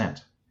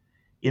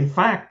 In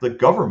fact, the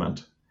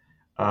government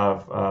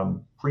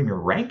of Premier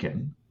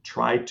Rankin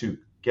tried to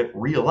get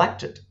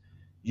reelected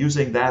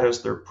using that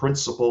as their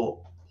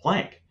principal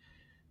plank.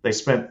 They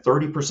spent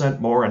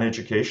 30% more on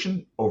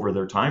education over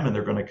their time, and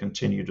they're going to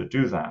continue to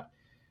do that.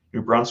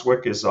 New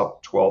Brunswick is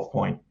up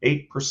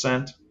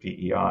 12.8%,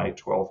 PEI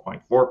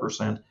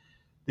 12.4%.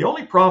 The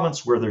only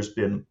province where there's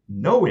been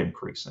no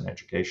increase in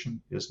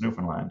education is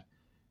Newfoundland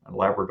and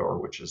Labrador,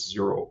 which is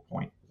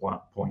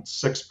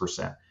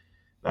 0.6%.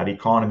 That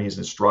economy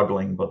is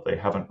struggling, but they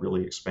haven't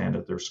really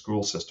expanded their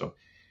school system.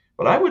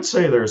 But I would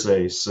say there's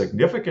a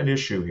significant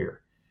issue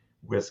here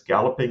with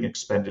galloping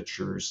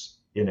expenditures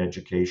in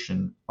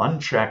education,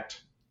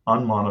 unchecked,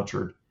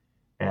 unmonitored,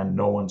 and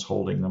no one's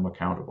holding them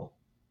accountable.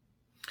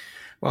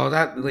 Well,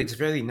 that leads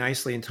really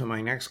nicely into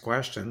my next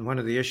question. One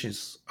of the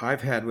issues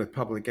I've had with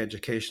public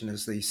education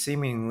is the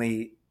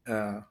seemingly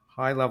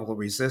high level of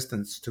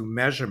resistance to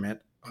measurement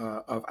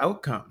of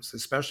outcomes,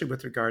 especially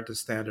with regard to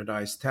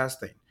standardized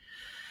testing.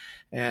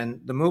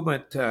 And the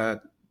movement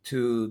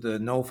to the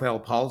no-fail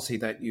policy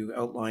that you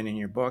outline in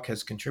your book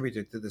has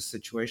contributed to this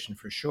situation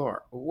for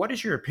sure. What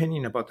is your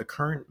opinion about the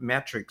current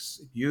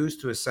metrics used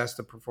to assess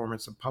the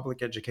performance of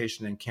public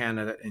education in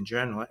Canada in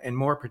general, and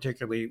more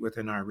particularly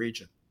within our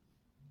region?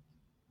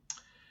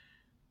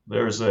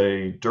 There's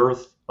a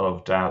dearth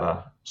of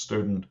data,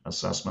 student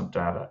assessment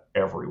data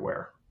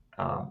everywhere.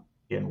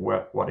 In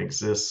what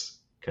exists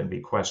can be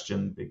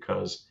questioned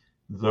because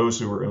those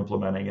who are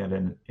implementing it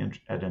and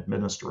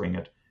administering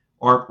it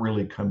aren't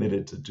really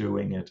committed to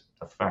doing it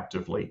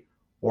effectively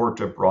or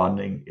to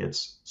broadening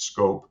its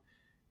scope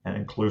and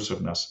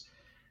inclusiveness.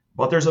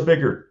 But there's a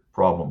bigger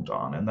problem,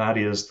 Don, and that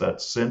is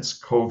that since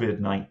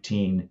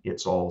COVID-19,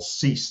 it's all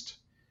ceased.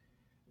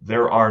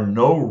 There are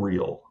no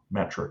real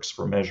metrics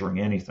for measuring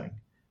anything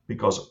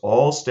because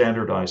all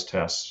standardized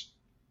tests,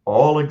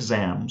 all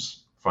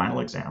exams,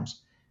 final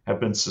exams, have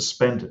been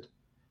suspended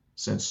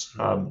since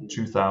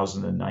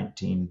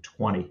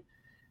 2019-20.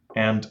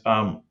 And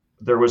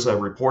there was a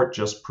report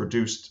just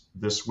produced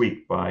this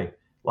week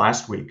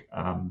last week.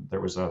 There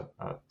was a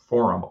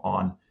forum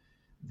on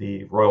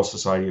the Royal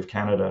Society of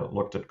Canada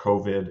looked at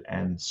COVID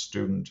and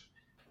student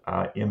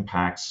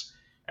impacts,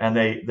 and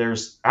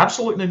there's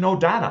absolutely no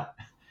data.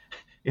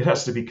 It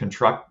has to be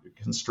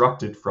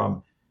constructed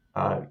from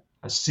a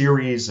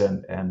series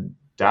and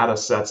data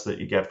sets that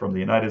you get from the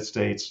United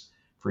States,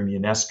 from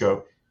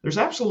UNESCO. There's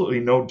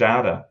absolutely no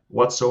data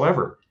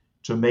whatsoever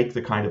to make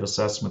the kind of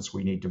assessments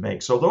we need to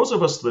make. So those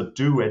of us that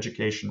do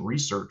education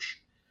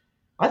research,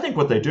 I think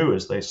what they do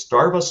is they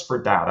starve us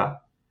for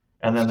data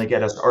and then they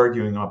get us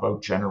arguing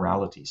about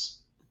generalities.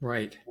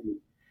 Right.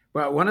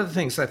 Well, one of the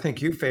things I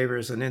think you favor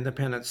is an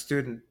independent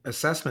student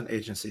assessment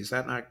agency. Is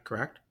that not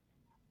correct?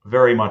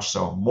 Very much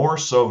so, more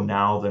so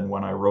now than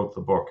when I wrote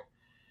the book.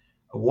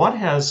 What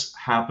has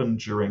happened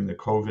during the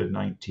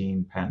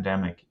COVID-19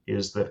 pandemic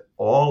is that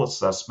all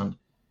assessment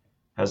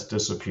has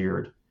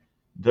disappeared.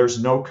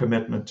 There's no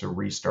commitment to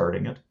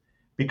restarting it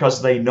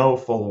because they know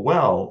full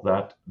well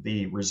that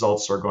the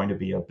results are going to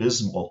be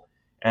abysmal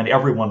and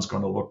everyone's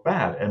going to look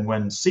bad. And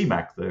when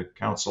CMEC, the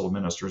Council of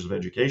Ministers of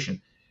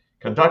Education,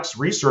 conducts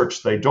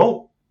research, they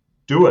don't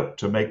do it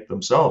to make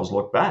themselves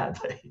look bad.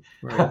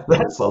 Right.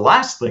 That's the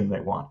last thing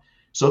they want.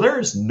 So there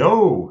is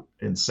no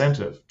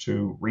incentive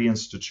to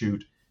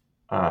reinstitute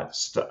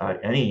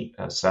any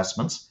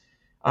assessments.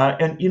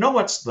 And you know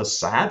what's the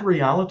sad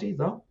reality,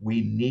 though?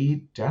 We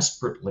need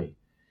desperately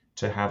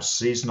to have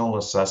seasonal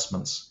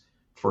assessments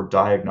for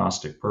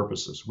diagnostic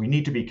purposes. We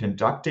need to be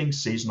conducting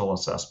seasonal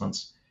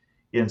assessments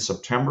in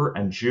September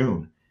and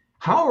June.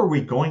 How are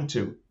we going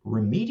to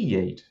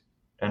remediate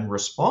and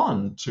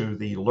respond to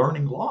the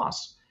learning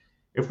loss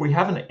if we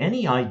haven't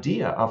any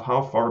idea of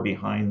how far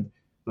behind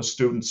the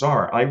students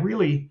are? I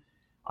really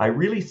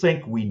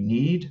think we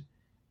need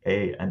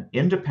an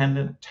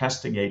independent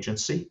testing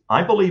agency.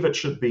 I believe it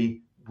should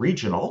be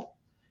regional.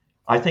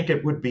 I think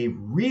it would be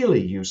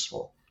really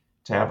useful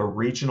to have a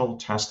regional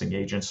testing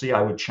agency.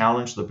 I would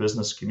challenge the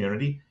business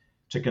community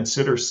to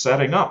consider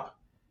setting up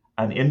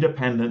an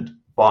independent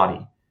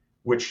body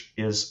which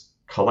is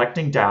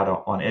collecting data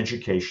on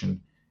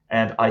education,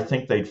 and I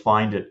think they'd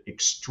find it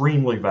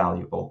extremely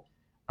valuable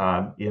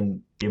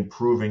in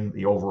improving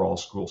the overall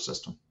school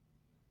system.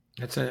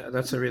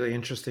 That's a really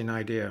interesting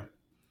idea.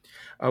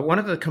 One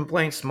of the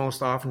complaints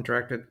most often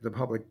directed at the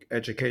public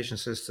education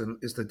system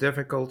is the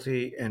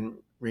difficulty in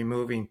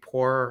removing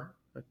poor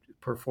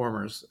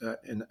performers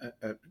at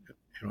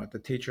the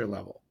teacher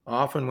level.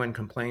 Often, when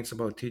complaints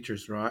about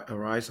teachers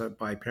arise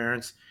by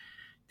parents,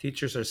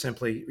 teachers are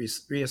simply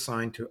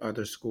reassigned to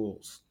other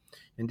schools.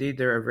 Indeed,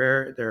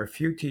 there are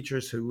few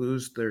teachers who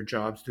lose their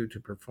jobs due to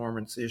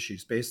performance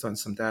issues, based on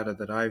some data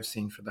that I've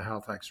seen for the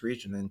Halifax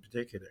region in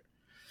particular.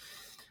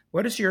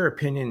 What is your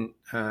opinion?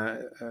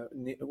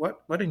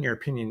 What in your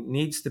opinion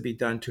needs to be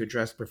done to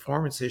address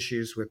performance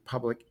issues with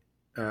public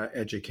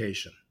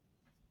education?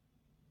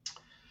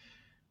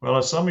 Well,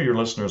 as some of your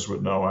listeners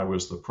would know, I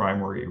was the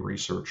primary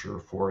researcher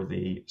for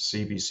the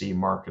CBC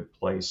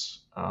Marketplace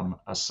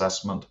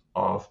assessment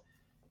of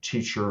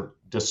teacher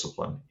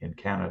discipline in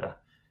Canada.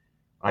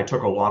 I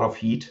took a lot of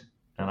heat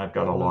and I've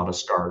got a lot of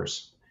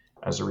scars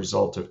as a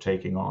result of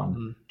taking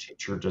on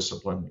teacher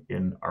discipline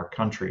in our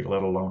country,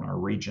 let alone our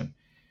region.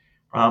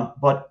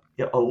 But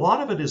a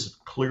lot of it is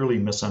clearly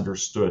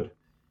misunderstood.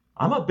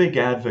 I'm a big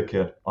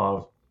advocate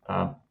of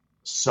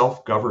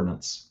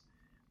self-governance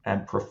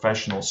and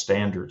professional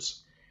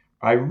standards.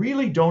 I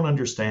really don't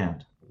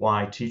understand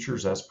why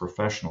teachers as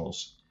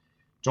professionals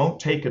don't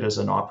take it as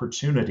an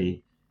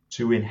opportunity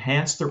to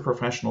enhance their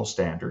professional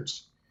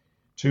standards,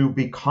 to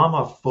become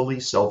a fully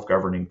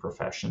self-governing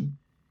profession,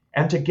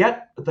 and to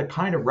get the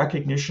kind of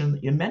recognition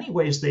in many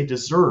ways they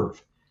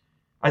deserve.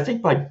 I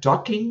think by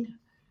ducking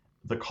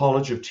the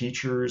College of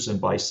Teachers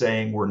and by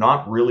saying we're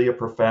not really a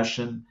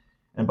profession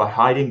and by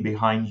hiding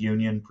behind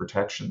union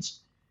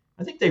protections,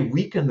 I think they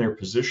weaken their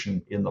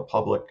position in the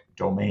public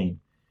domain.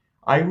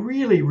 I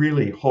really,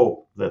 really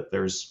hope that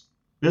there's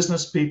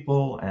business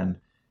people and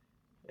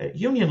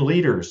union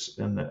leaders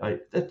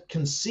that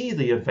can see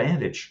the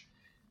advantage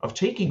of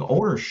taking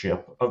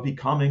ownership of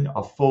becoming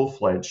a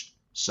full-fledged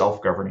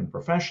self-governing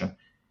profession.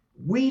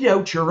 Weed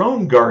out your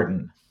own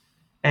garden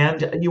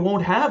and you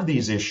won't have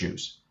these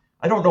issues.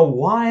 I don't know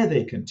why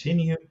they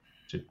continue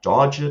to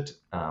dodge it,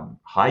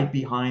 hide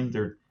behind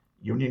their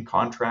union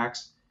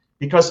contracts,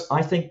 because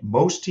I think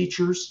most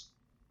teachers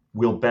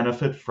will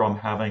benefit from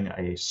having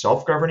a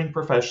self-governing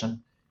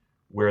profession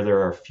where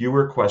there are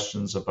fewer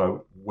questions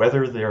about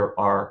whether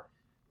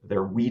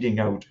they're weeding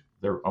out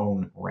their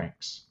own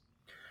ranks.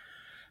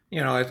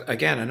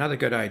 Again, another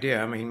good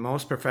idea. I mean,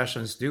 most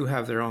professions do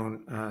have their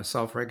own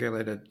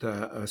self-regulated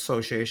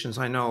associations.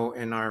 I know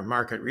in our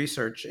market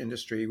research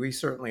industry, we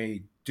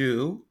certainly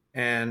do.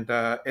 And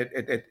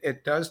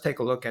it does take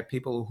a look at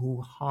people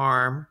who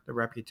harm the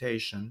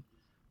reputation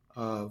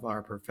of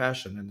our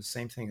profession. And the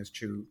same thing is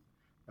true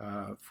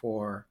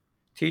for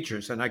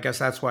teachers. And I guess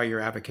that's why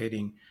you're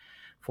advocating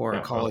for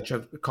a college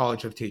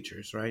of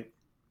teachers, right?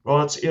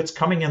 Well, it's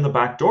coming in the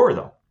back door,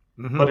 though,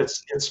 but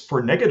it's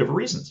for negative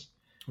reasons.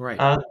 Right.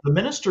 The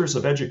ministers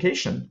of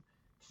education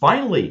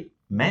finally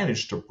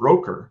managed to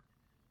broker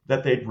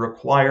that they'd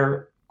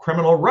require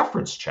criminal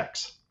reference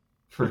checks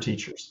for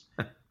teachers.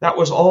 That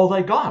was all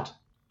they got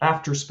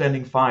after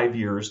spending 5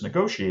 years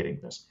negotiating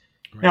this.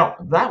 Right. Now,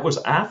 that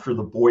was after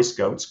the Boy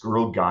Scouts,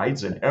 Girl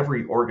Guides, and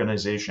every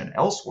organization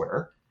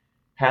elsewhere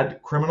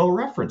had criminal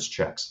reference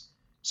checks.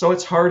 So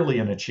it's hardly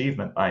an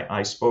achievement.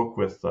 I spoke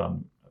with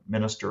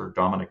Minister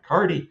Dominic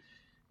Cardy,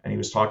 and he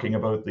was talking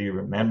about the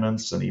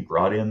amendments, and he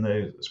brought in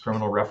the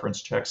criminal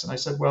reference checks. And I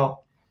said,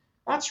 well,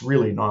 that's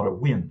really not a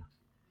win.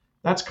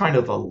 That's kind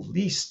of the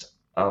least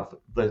of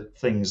the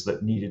things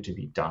that needed to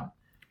be done.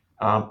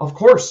 Of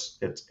course,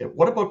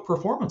 what about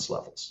performance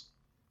levels?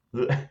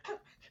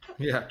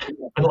 Yeah.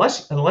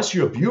 Unless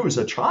you abuse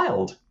a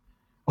child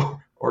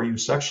or you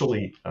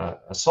sexually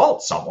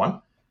assault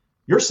someone,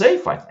 you're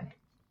safe, I think.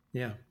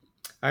 Yeah.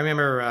 I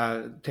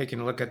remember taking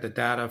a look at the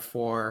data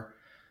for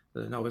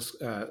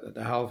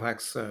the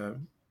Halifax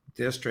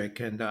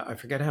district, and I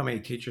forget how many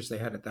teachers they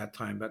had at that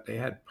time, but they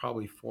had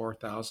probably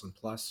 4,000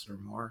 plus or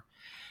more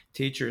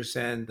teachers.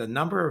 And the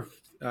number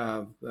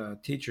of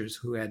teachers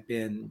who had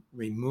been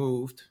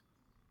removed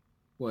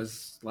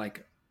was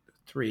like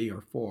 3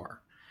 or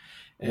 4.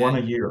 One a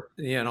year.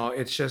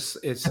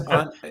 It's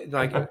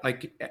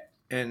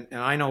and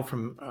I know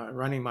from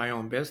running my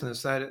own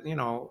business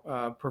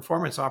that,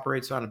 performance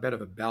operates on a bit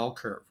of a bell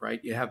curve,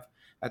 right? You have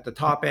at the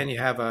top end, you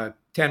have a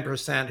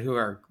 10% who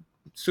are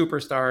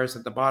superstars.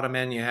 At the bottom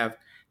end, you have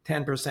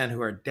 10%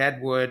 who are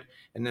deadwood.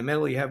 In the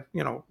middle, you have,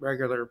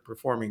 regular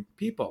performing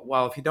people.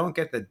 Well, if you don't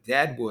get the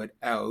deadwood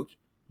out,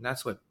 and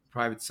that's what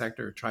private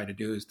sector try to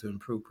do, is to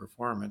improve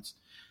performance,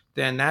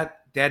 then that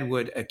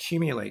deadwood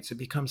accumulates. It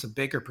becomes a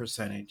bigger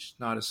percentage,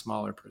 not a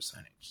smaller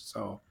percentage.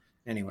 So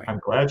anyway. I'm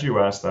glad you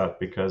asked that,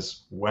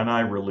 because when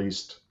I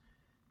released,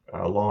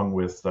 along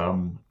with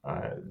when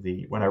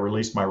I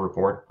released my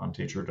report on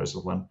teacher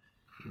discipline,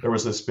 there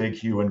was this big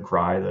hue and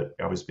cry that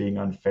I was being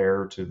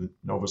unfair to the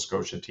Nova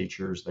Scotia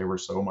teachers. They were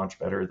so much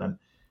better than,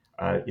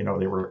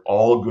 they were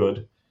all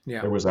good.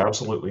 Yeah. There was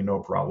absolutely no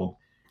problem.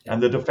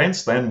 And the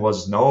defense then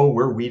was, no,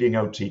 we're weeding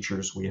out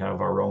teachers. We have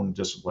our own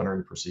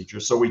disciplinary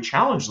procedures. So we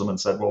challenged them and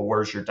said, well,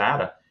 where's your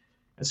data?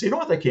 And so you know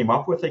what they came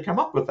up with? They came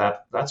up with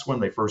that. That's when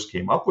they first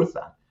came up with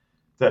that.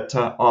 that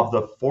of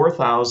the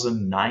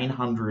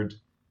 4,900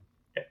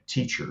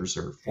 teachers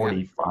or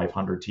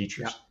 4,500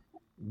 teachers,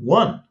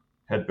 one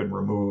had been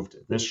removed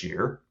this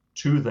year,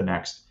 two the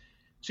next.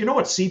 So you know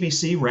what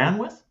CBC ran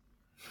with?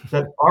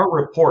 That our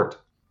report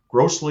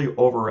grossly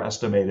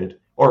overestimated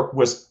or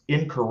was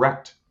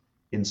incorrect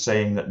in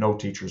saying that no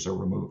teachers are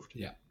removed.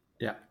 Yeah.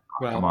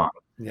 Well, come on.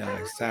 Yeah,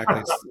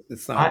 exactly.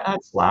 It's not.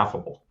 That's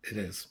laughable. It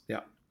is. Yeah.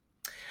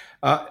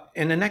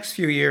 In the next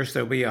few years,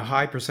 there'll be a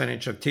high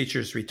percentage of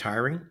teachers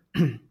retiring.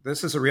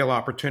 This is a real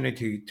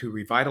opportunity to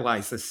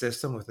revitalize the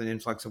system with an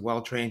influx of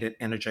well-trained and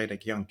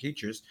energetic young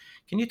teachers.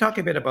 Can you talk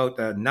a bit about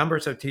the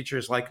numbers of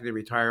teachers likely to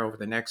retire over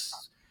the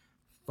next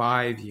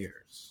 5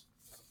 years?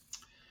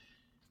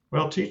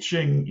 Well,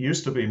 teaching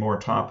used to be more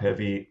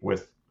top-heavy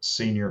with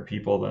senior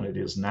people than it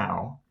is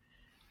now.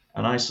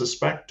 And I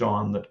suspect,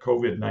 Don, that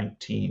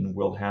COVID-19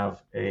 will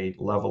have a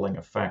leveling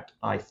effect.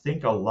 I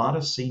think a lot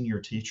of senior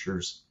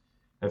teachers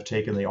have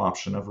taken the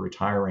option of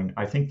retiring.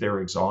 I think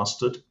they're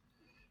exhausted.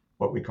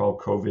 What we call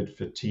COVID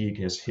fatigue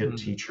has hit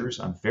teachers.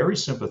 I'm very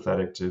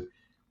sympathetic to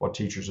what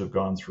teachers have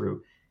gone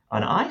through.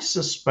 And I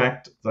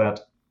suspect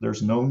that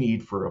there's no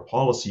need for a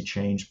policy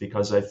change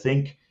because I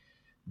think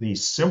the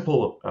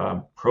simple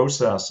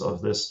process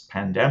of this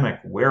pandemic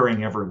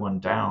wearing everyone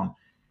down,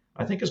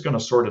 I think is going to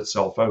sort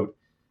itself out.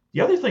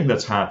 The other thing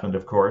that's happened,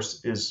 of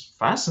course, is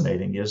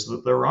fascinating, is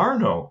that there are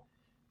no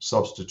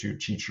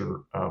substitute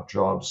teacher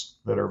jobs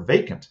that are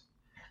vacant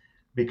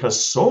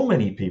because so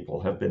many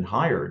people have been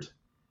hired.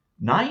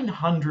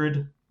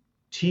 900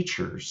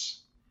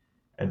 teachers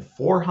and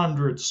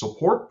 400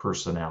 support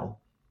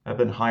personnel have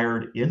been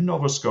hired in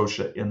Nova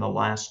Scotia in the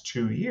last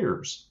 2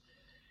 years.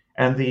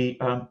 And the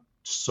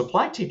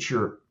supply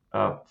teacher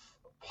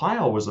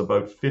pile was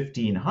about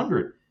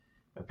 1,500.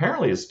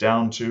 Apparently it's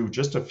down to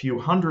just a few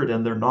hundred,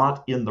 and they're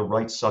not in the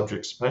right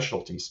subject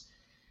specialties.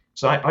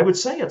 So I would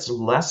say it's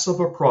less of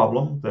a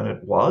problem than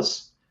it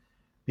was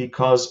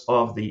because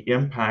of the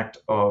impact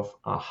of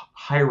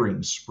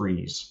hiring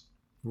sprees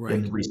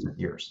in recent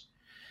years.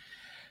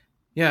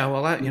 Yeah,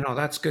 well,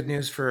 that's good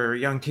news for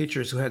young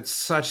teachers who had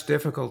such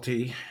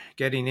difficulty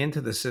getting into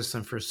the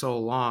system for so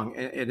long.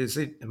 It is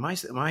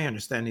my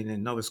understanding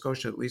in Nova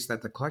Scotia, at least,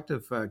 that the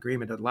collective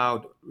agreement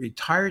allowed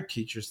retired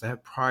teachers to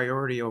have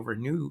priority over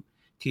new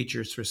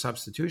teachers for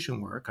substitution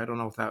work. I don't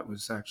know if that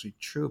was actually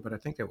true, but I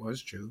think it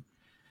was true.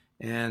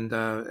 And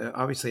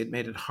obviously it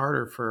made it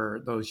harder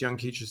for those young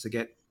teachers to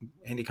get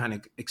any kind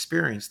of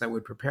experience that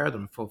would prepare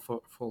them for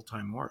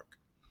full-time work.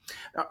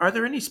 Are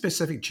there any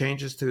specific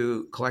changes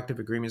to collective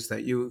agreements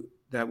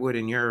that would,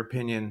 in your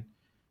opinion,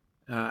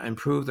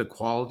 improve the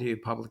quality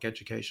of public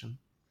education?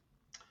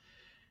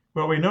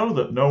 Well, we know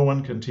that no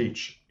one can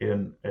teach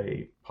in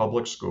a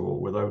public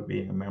school without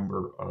being a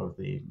member of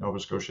the Nova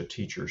Scotia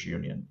Teachers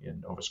Union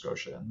in Nova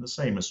Scotia, and the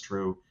same is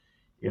true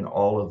in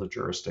all of the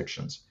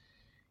jurisdictions.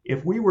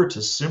 If we were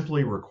to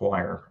simply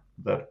require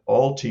that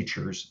all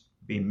teachers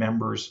be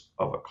members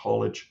of a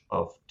college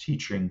of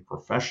teaching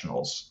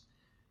professionals,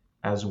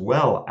 as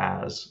well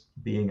as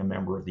being a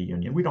member of the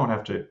union, we don't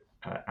have to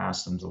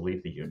ask them to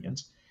leave the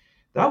unions.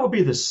 That would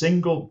be the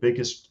single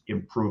biggest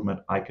improvement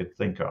I could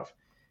think of.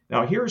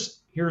 Now,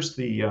 here's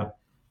the,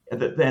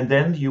 and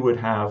then you would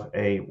have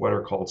what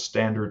are called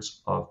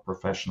standards of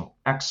professional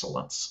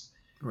excellence,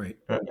 right,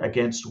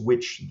 against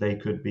which they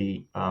could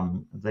be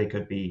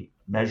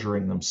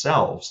measuring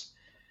themselves.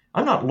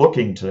 I'm not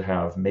looking to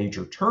have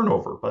major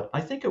turnover, but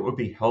I think it would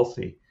be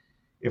healthy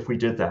if we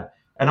did that.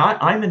 And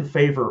I'm in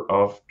favor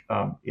of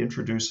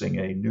introducing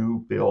a new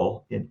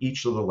bill in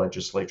each of the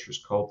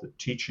legislatures called the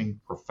Teaching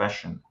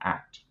Profession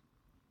Act.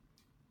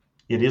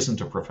 It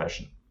isn't a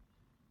profession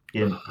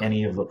in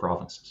any of the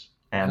provinces.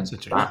 And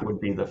that would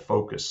be the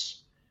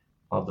focus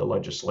of the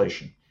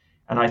legislation.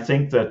 And I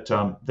think that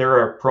there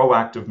are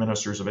proactive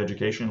ministers of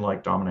education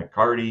like Dominic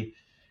Cardy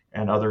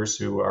and others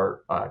who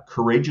are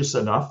courageous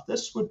enough.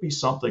 This would be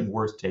something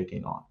worth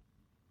taking on.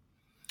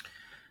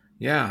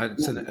 Yeah,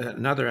 it's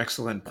another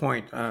excellent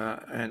point.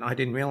 And I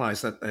didn't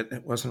realize that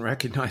it wasn't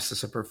recognized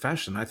as a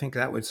profession. I think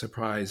that would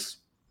surprise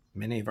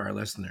many of our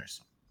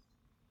listeners.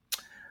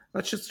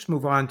 Let's just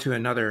move on to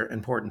another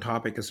important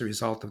topic as a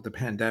result of the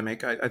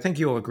pandemic. I think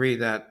you'll agree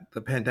that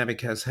the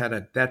pandemic has had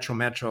a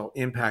detrimental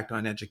impact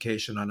on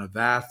education on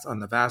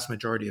the vast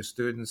majority of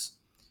students,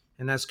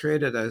 and has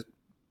created a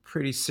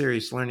pretty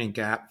serious learning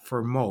gap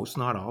for most,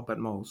 not all, but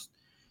most.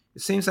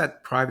 It seems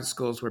that private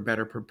schools were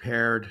better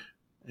prepared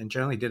and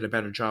generally did a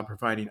better job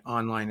providing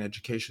online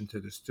education to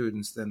the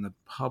students than the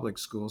public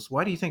schools.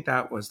 Why do you think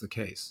that was the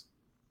case?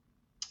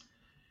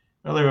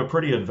 Well, they have a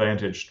pretty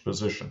advantaged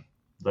position.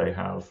 They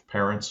have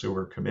parents who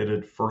are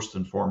committed first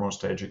and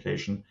foremost to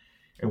education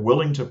and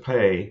willing to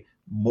pay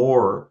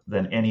more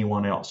than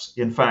anyone else.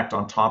 In fact,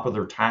 on top of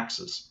their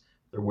taxes,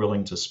 they're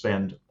willing to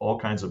spend all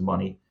kinds of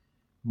money.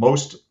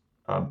 Most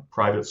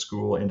private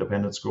school,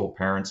 independent school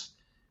parents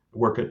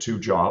work at 2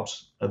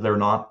 jobs. They're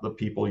not the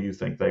people you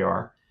think they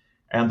are.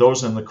 And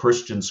those in the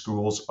Christian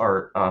schools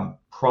are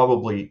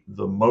probably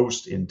the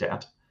most in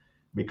debt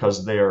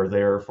because they are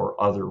there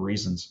for other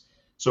reasons.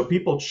 So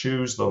people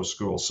choose those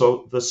schools.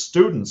 So the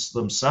students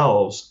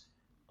themselves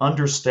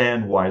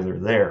understand why they're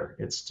there.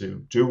 It's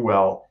to do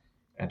well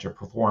and to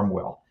perform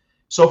well.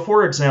 So,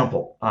 for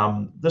example,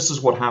 this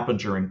is what happened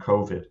during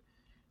COVID.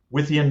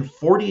 Within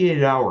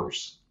 48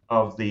 hours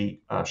of the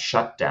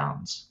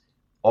shutdowns,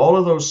 all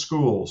of those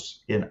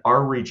schools in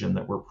our region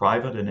that were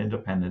private and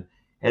independent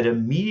had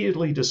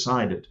immediately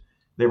decided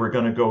they were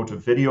going to go to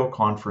video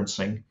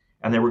conferencing,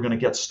 and they were going to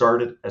get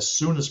started as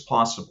soon as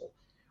possible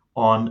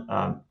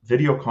on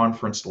video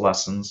conference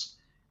lessons,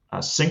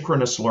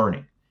 synchronous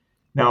learning.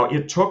 Now,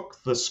 it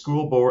took the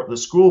school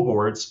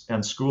boards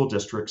and school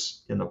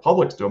districts in the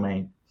public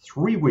domain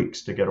 3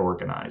 weeks to get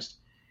organized,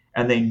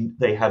 and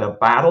they had a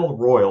battle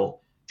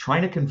royal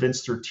trying to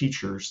convince their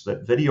teachers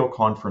that video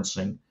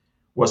conferencing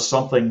was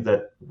something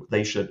that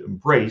they should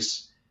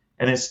embrace,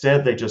 and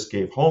instead they just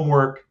gave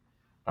homework,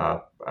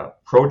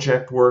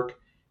 project work,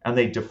 and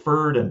they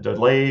deferred and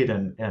delayed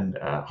and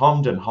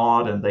hummed and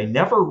hawed, and they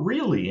never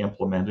really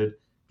implemented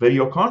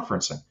video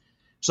conferencing.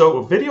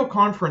 So video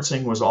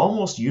conferencing was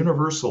almost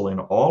universal in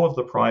all of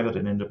the private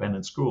and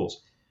independent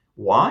schools.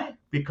 Why?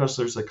 Because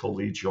there's a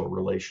collegial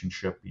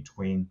relationship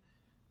between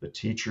the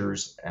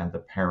teachers and the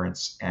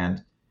parents,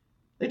 and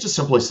they just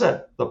simply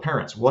said, the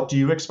parents, what do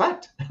you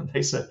expect? And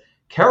they said,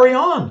 carry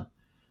on.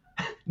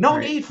 No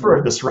need for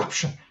a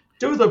disruption.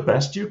 Do the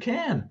best you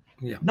can.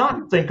 Yeah.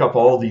 Not think up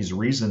all these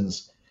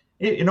reasons.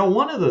 You know,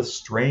 one of the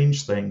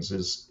strange things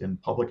is in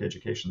public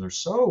education, they're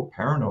so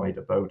paranoid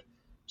about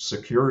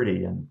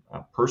security and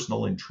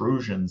personal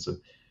intrusions.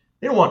 And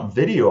they don't want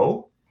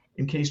video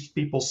in case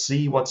people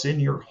see what's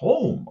in your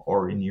home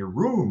or in your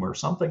room or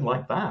something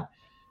like that.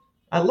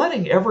 And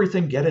letting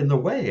everything get in the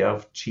way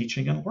of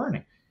teaching and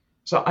learning.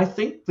 So I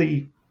think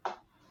the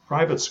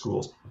private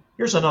schools,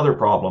 here's another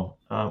problem.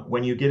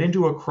 When you get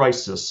into a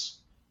crisis,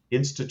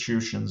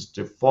 institutions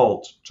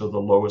default to the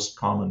lowest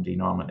common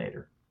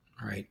denominator.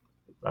 Right.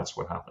 That's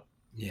what happened.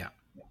 Yeah.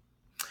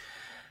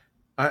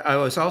 I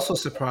was also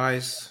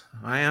surprised,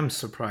 I am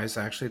surprised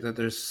actually, that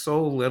there's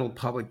so little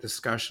public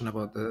discussion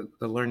about the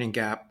learning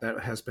gap that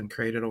has been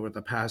created over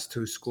the past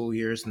 2 school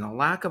years and the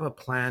lack of a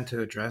plan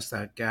to address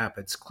that gap.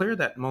 It's clear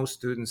that most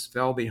students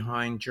fell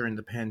behind during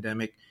the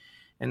pandemic,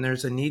 and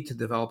there's a need to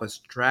develop a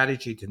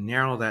strategy to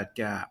narrow that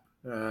gap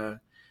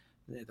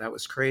that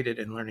was created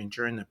in learning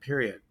during the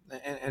period.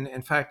 And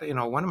in fact, you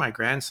know, one of my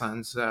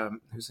grandsons,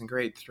 who's in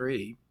grade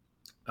 3,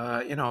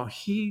 you know,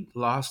 he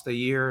lost a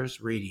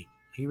year's reading.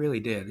 He really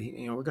did.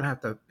 You know, we're going to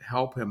have to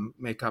help him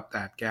make up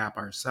that gap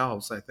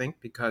ourselves, I think,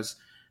 because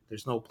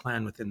there's no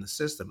plan within the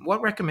system.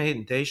 What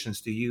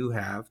recommendations do you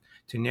have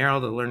to narrow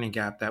the learning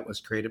gap that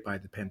was created by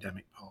the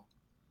pandemic, Paul?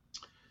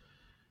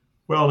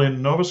 Well,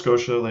 in Nova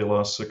Scotia, they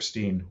lost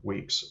 16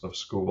 weeks of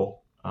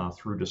school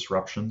through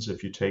disruptions.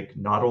 If you take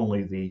not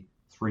only the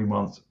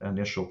 3-month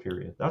initial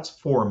period, that's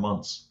 4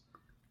 months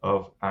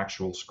of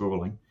actual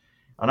schooling.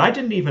 And I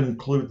didn't even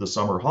include the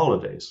summer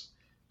holidays.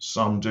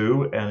 Some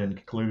do, and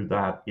include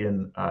that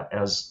in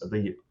as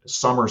the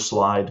summer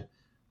slide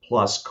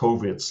plus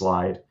COVID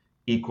slide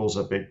equals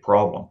a big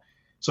problem.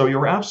 So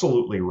you're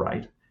absolutely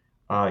right.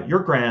 Your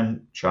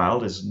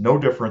grandchild is no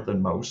different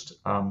than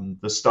most.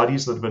 The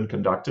studies that have been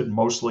conducted,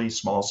 mostly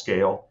small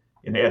scale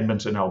in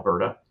Edmonton,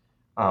 Alberta,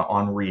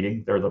 on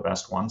reading, they're the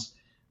best ones.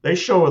 They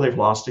show they've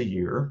lost a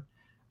year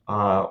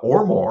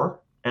or more,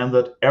 and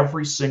that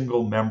every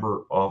single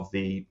member of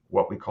the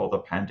what we call the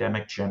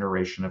pandemic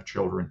generation of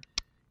children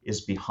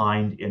is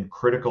behind in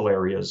critical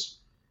areas,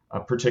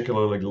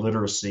 particularly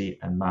literacy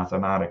and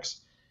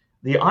mathematics.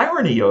 The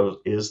irony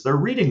is they're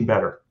reading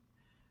better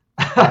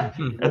at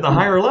the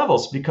higher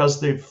levels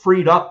because they've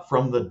freed up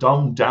from the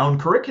dumbed down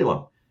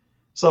curriculum.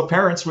 So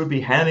parents would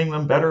be handing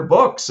them better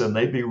books and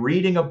they'd be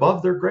reading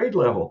above their grade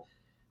level.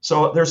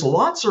 So there's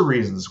lots of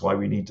reasons why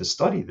we need to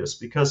study this,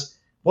 because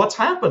what's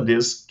happened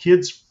is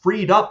kids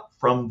freed up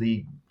from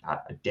the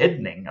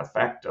deadening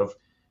effect of,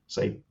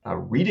 say,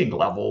 reading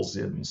levels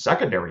in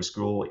secondary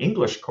school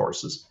English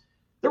courses.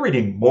 They're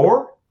reading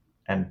more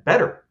and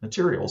better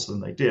materials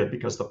than they did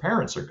because the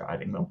parents are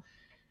guiding them.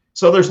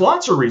 So there's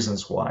lots of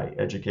reasons why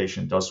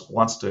education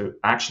wants to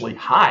actually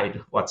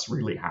hide what's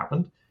really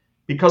happened,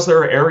 because there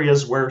are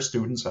areas where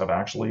students have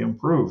actually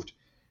improved.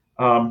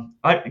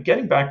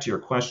 Getting back to your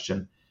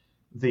question,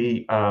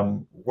 the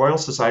Royal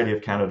Society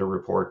of Canada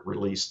report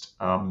released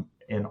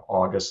in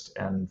August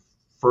and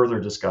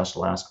further discussed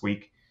last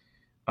week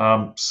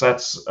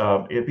sets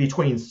it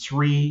between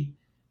 3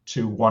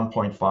 to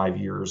 1.5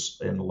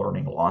 years in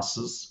learning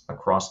losses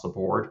across the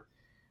board.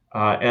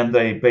 And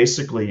they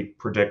basically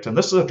predict, and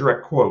this is a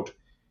direct quote,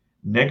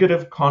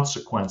 negative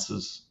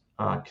consequences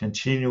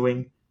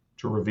continuing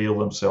to reveal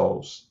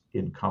themselves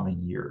in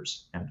coming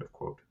years, end of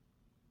quote.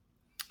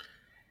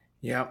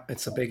 Yeah,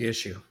 it's a big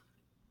issue.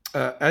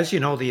 As you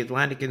know, the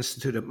Atlantic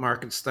Institute of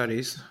Market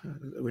Studies,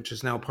 which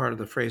is now part of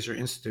the Fraser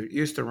Institute,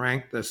 used to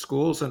rank the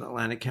schools in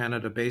Atlantic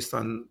Canada based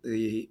on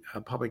the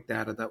public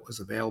data that was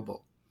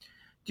available.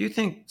 Do you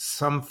think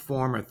some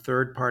form of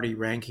third-party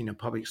ranking of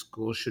public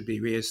schools should be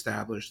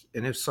reestablished?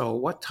 And if so,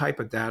 what type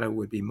of data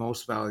would be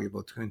most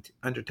valuable to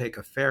undertake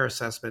a fair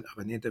assessment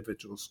of an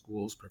individual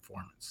school's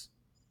performance?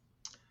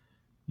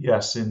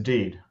 Yes,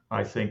 indeed.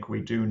 I think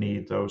we do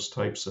need those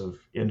types of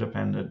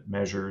independent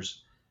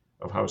measures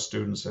of how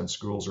students and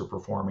schools are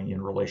performing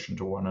in relation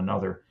to one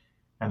another,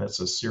 and it's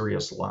a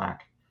serious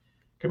lack.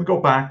 Can we go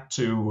back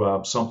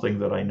to something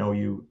that I know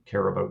you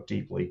care about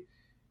deeply?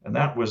 And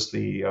that was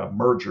the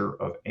merger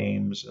of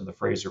Ames and the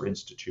Fraser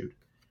Institute.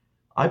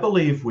 I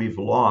believe we've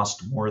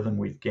lost more than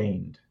we've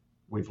gained.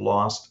 We've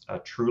lost a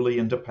truly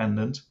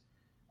independent,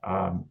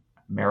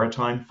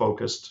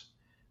 maritime-focused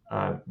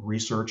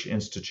research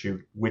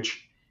institute,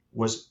 which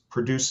was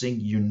producing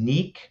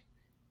unique,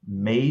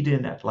 made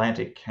in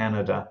Atlantic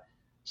Canada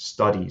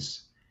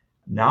studies.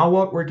 Now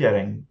what we're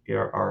getting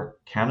are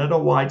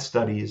Canada-wide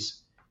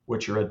studies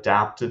which are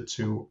adapted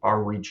to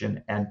our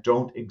region and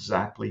don't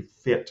exactly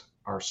fit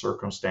our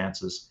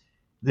circumstances.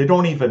 They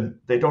don't even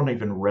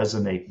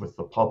resonate with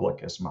the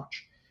public as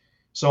much.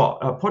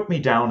 So put me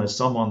down as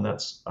someone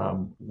that's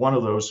one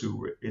of those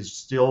who is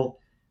still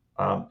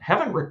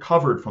haven't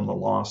recovered from the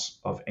loss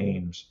of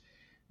Ames.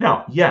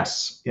 Now,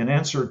 yes, in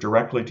answer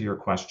directly to your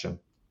question,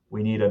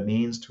 we need a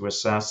means to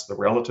assess the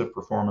relative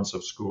performance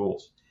of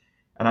schools.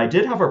 And I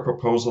did have a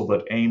proposal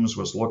that Ames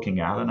was looking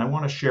at, and I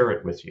want to share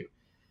it with you.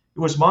 It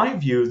was my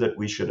view that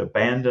we should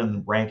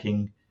abandon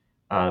ranking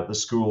the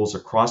schools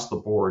across the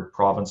board,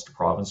 province to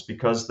province,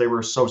 because they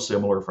were so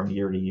similar from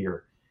year to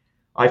year.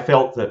 I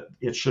felt that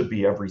it should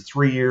be every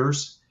 3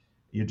 years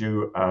you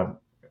do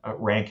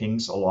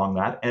rankings along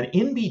that. And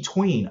in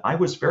between, I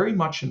was very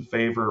much in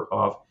favor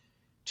of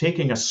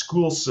taking a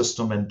school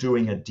system and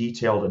doing a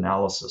detailed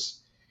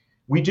analysis.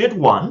 We did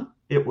one.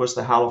 It was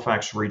the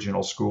Halifax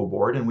Regional School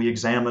Board, and we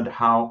examined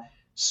how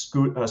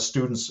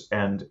students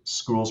and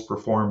schools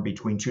performed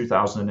between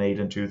 2008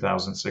 and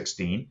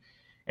 2016.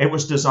 It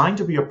was designed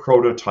to be a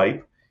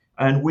prototype,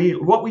 and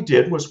what we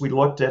did was we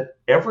looked at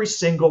every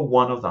single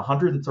one of the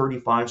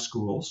 135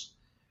 schools.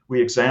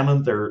 We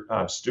examined their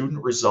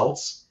student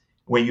results.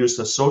 We used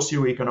a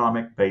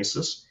socioeconomic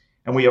basis,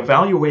 and we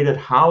evaluated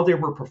how they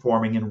were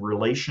performing in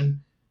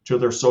relation to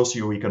their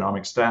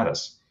socioeconomic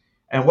status.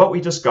 And what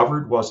we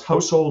discovered was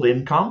household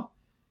income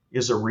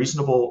is a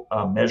reasonable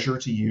measure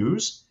to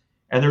use,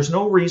 and there's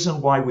no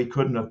reason why we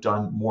couldn't have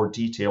done more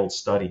detailed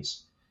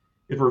studies.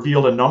 It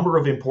revealed a number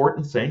of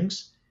important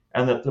things,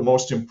 and that the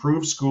most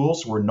improved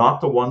schools were not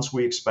the ones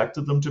we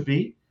expected them to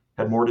be,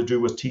 had more to do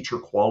with teacher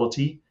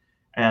quality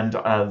and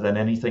than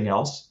anything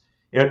else.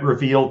 It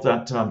revealed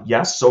that,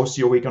 yes,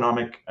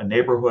 socioeconomic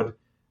neighborhood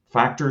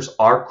factors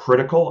are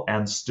critical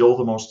and still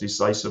the most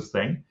decisive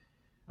thing.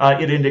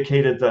 It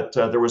indicated that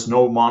there was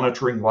no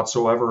monitoring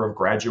whatsoever of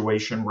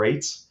graduation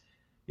rates.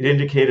 It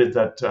indicated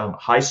that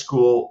high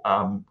school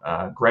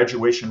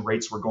graduation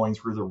rates were going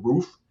through the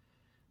roof,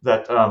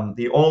 that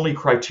the only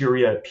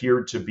criteria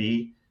appeared to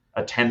be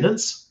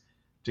attendance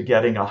to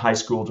getting a high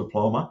school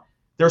diploma.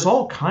 There's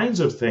all kinds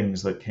of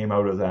things that came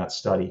out of that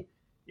study.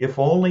 If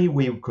only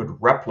we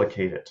could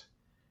replicate it.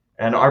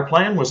 And our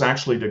plan was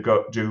actually to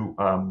go do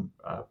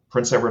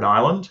Prince Edward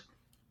Island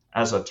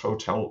as a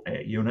total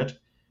unit,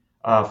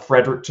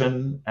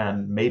 Fredericton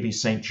and maybe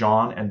St.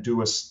 John, and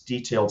do a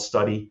detailed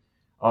study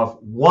of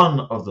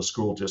one of the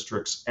school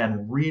districts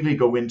and really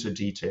go into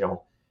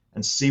detail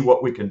and see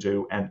what we can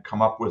do and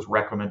come up with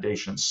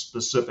recommendations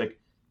specific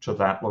to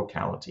that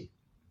locality.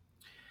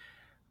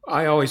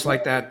 I always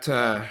like that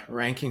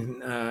ranking.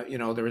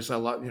 There was a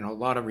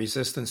lot of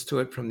resistance to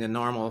it from the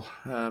normal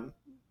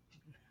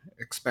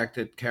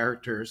expected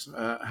characters.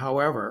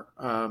 However,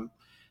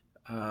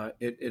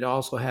 it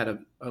also had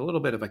a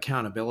little bit of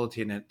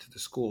accountability in it to the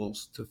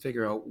schools to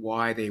figure out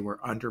why they were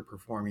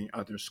underperforming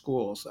other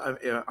schools.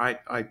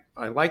 I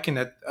liken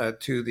it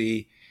to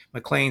the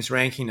Maclean's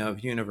ranking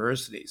of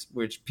universities,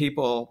 which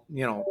people,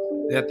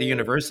 at the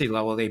university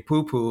level, they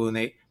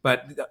poo-poo,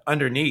 but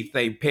underneath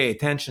they pay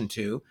attention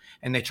to,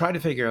 and they try to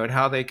figure out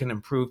how they can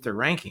improve their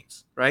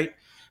rankings, right?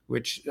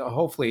 Which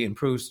hopefully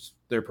improves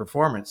their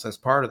performance as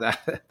part of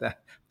that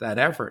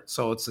effort.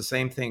 So it's the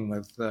same thing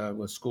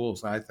with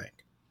schools, I think.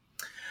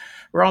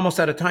 We're almost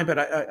out of time, but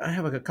I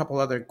have a couple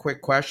other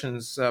quick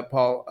questions,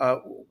 Paul.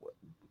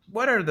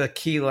 What are the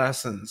key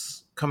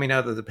lessons coming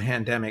out of the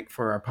pandemic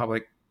for our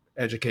public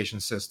education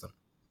system?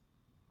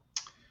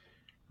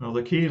 Well,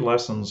 the key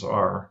lessons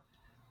are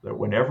that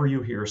whenever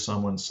you hear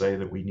someone say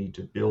that we need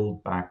to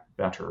build back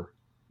better,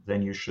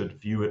 then you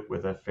should view it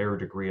with a fair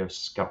degree of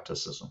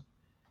skepticism,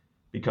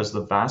 because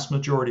the vast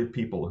majority of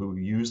people who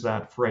use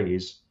that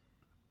phrase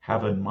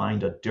have in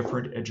mind a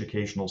different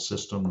educational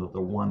system than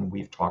the one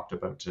we've talked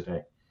about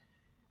today.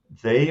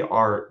 They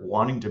are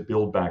wanting to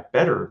build back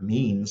better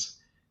means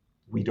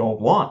we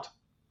don't want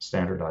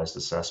standardized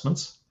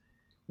assessments.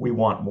 We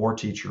want more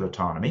teacher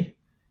autonomy.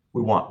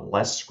 We want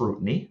less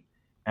scrutiny,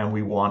 and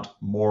we want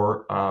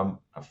more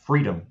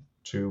freedom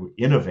to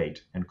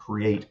innovate and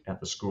create at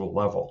the school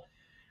level.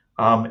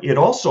 It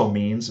also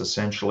means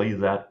essentially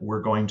that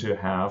we're going to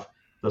have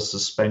the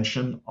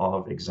suspension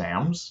of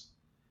exams.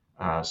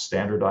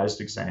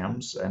 standardized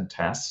exams and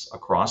tests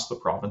across the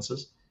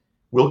provinces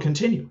will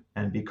continue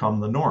and become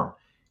the norm.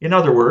 In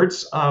other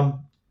words,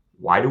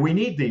 why do we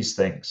need these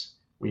things?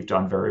 We've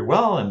done very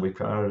well, and we've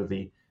come out of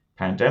the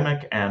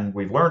pandemic, and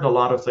we've learned a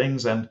lot of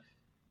things. And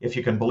if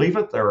you can believe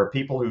it, there are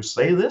people who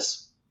say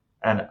this,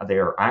 and they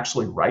are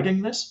actually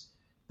writing this.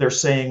 They're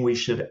saying we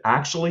should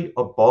actually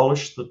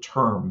abolish the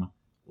term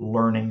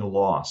learning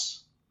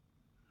loss.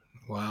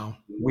 Wow.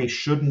 We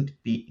shouldn't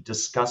be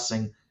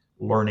discussing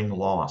learning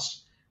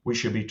loss. We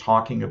should be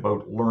talking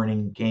about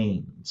learning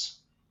gains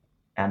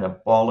and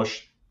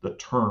abolish the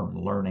term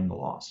learning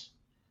loss.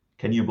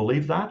 Can you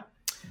believe that?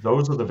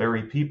 Those are the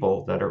very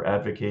people that are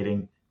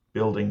advocating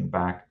building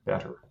back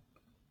better.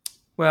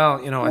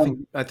 Well,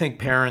 I think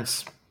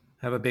parents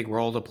have a big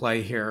role to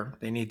play here.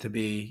 They need to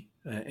be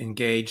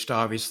engaged,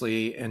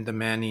 obviously, in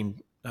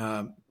demanding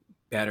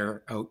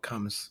better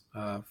outcomes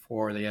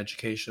for the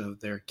education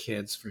of their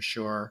kids, for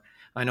sure.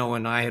 I know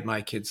when I had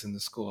my kids in the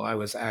school, I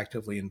was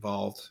actively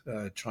involved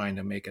trying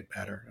to make it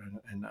better,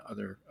 and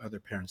other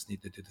parents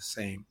need to do the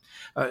same.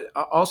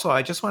 Also,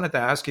 I just wanted to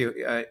ask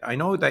you, I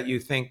know that you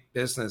think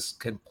business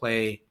can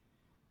play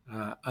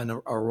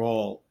a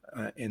role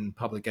in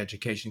public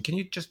education. Can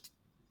you just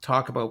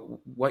talk about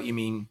what you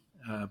mean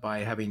by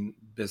having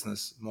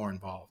business more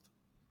involved?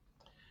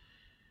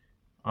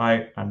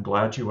 I'm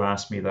glad you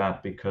asked me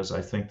that, because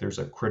I think there's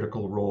a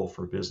critical role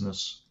for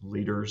business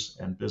leaders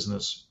and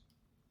business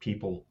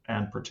people,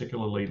 and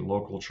particularly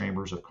local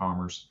chambers of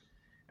commerce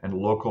and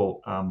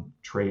local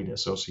trade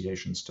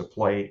associations to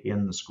play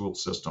in the school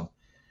system.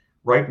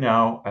 Right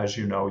now, as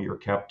you know, you're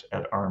kept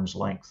at arm's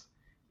length.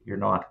 You're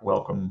not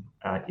welcome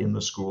in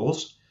the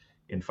schools.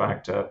 In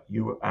fact,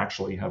 you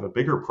actually have a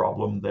bigger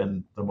problem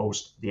than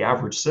the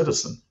average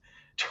citizen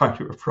trying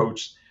to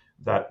approach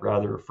that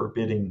rather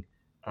forbidding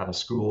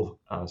school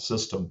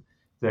system.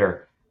 There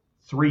are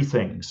 3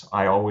 things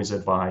I always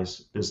advise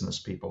business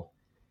people.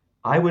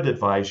 I would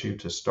advise you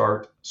to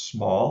start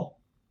small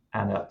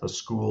and at the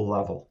school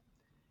level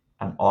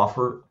and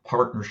offer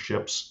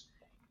partnerships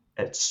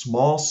at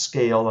small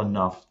scale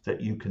enough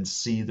that you can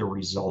see the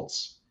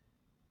results.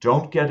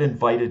 Don't get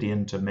invited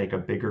in to make a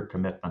bigger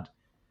commitment.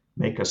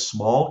 Make a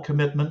small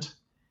commitment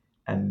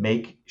and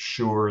make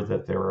sure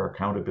that there are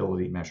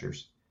accountability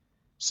measures.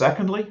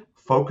 Secondly,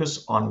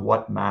 focus on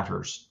what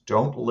matters.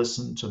 Don't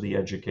listen to the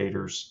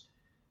educators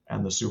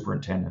and the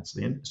superintendents.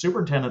 The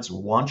superintendents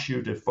want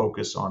you to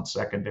focus on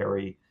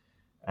secondary.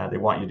 They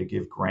want you to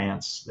give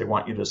grants. They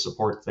want you to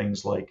support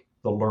things like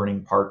the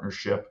Learning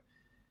Partnership,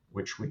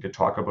 which we could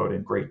talk about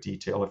in great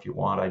detail if you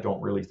want. I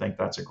don't really think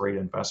that's a great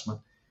investment.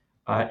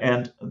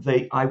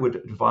 I would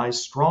advise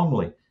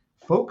strongly,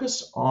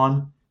 focus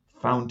on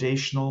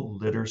foundational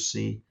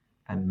literacy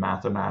and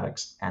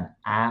mathematics and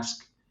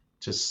ask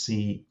to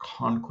see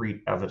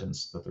concrete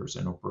evidence that there's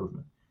an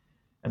improvement.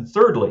 And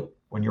thirdly,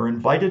 when you're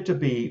invited to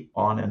be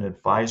on an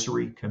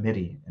advisory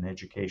committee in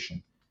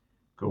education,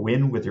 go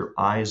in with your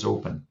eyes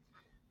open,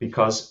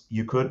 because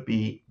you could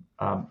be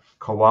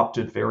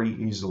co-opted very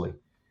easily.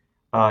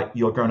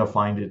 You're going to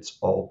find it's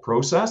all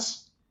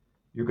process.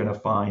 You're going to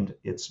find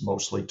it's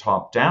mostly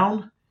top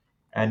down,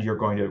 and you're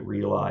going to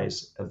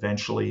realize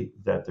eventually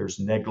that there's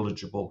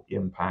negligible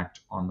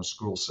impact on the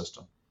school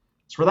system.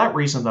 It's for that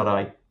reason that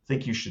I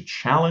think you should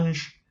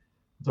challenge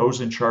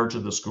those in charge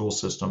of the school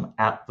system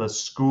at the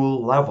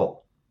school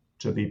level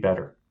to be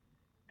better,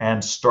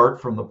 and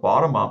start from the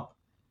bottom up,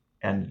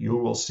 and you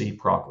will see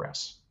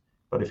progress.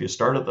 But if you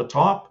start at the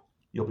top,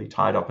 you'll be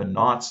tied up in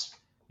knots.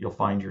 You'll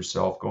find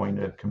yourself going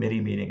to committee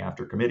meeting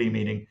after committee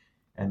meeting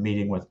and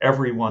meeting with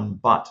everyone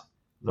but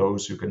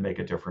those who can make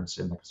a difference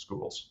in the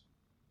schools.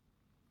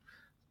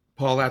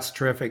 Paul, that's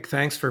terrific.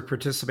 Thanks for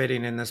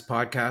participating in this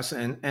podcast.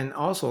 And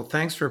also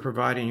thanks for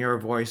providing your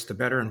voice to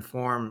better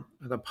inform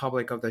the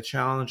public of the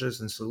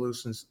challenges and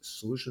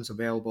solutions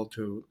available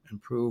to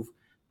improve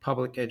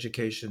public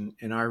education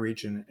in our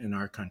region, in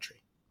our country.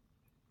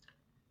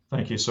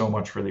 Thank you so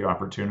much for the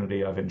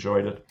opportunity. I've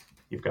enjoyed it.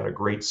 You've got a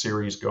great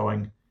series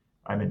going.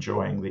 I'm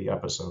enjoying the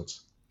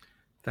episodes.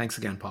 Thanks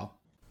again, Paul.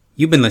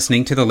 You've been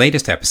listening to the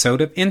latest episode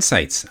of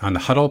Insights on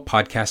the Huddle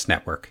Podcast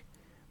Network.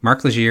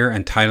 Mark Legier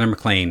and Tyler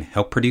McLean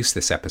help produce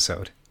this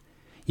episode.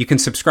 You can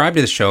subscribe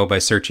to the show by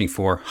searching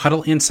for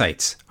Huddle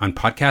Insights on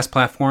podcast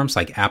platforms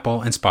like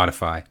Apple and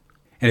Spotify.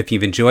 And if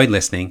you've enjoyed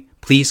listening,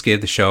 please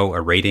give the show a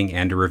rating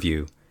and a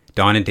review.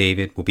 Don and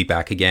David will be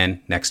back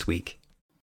again next week.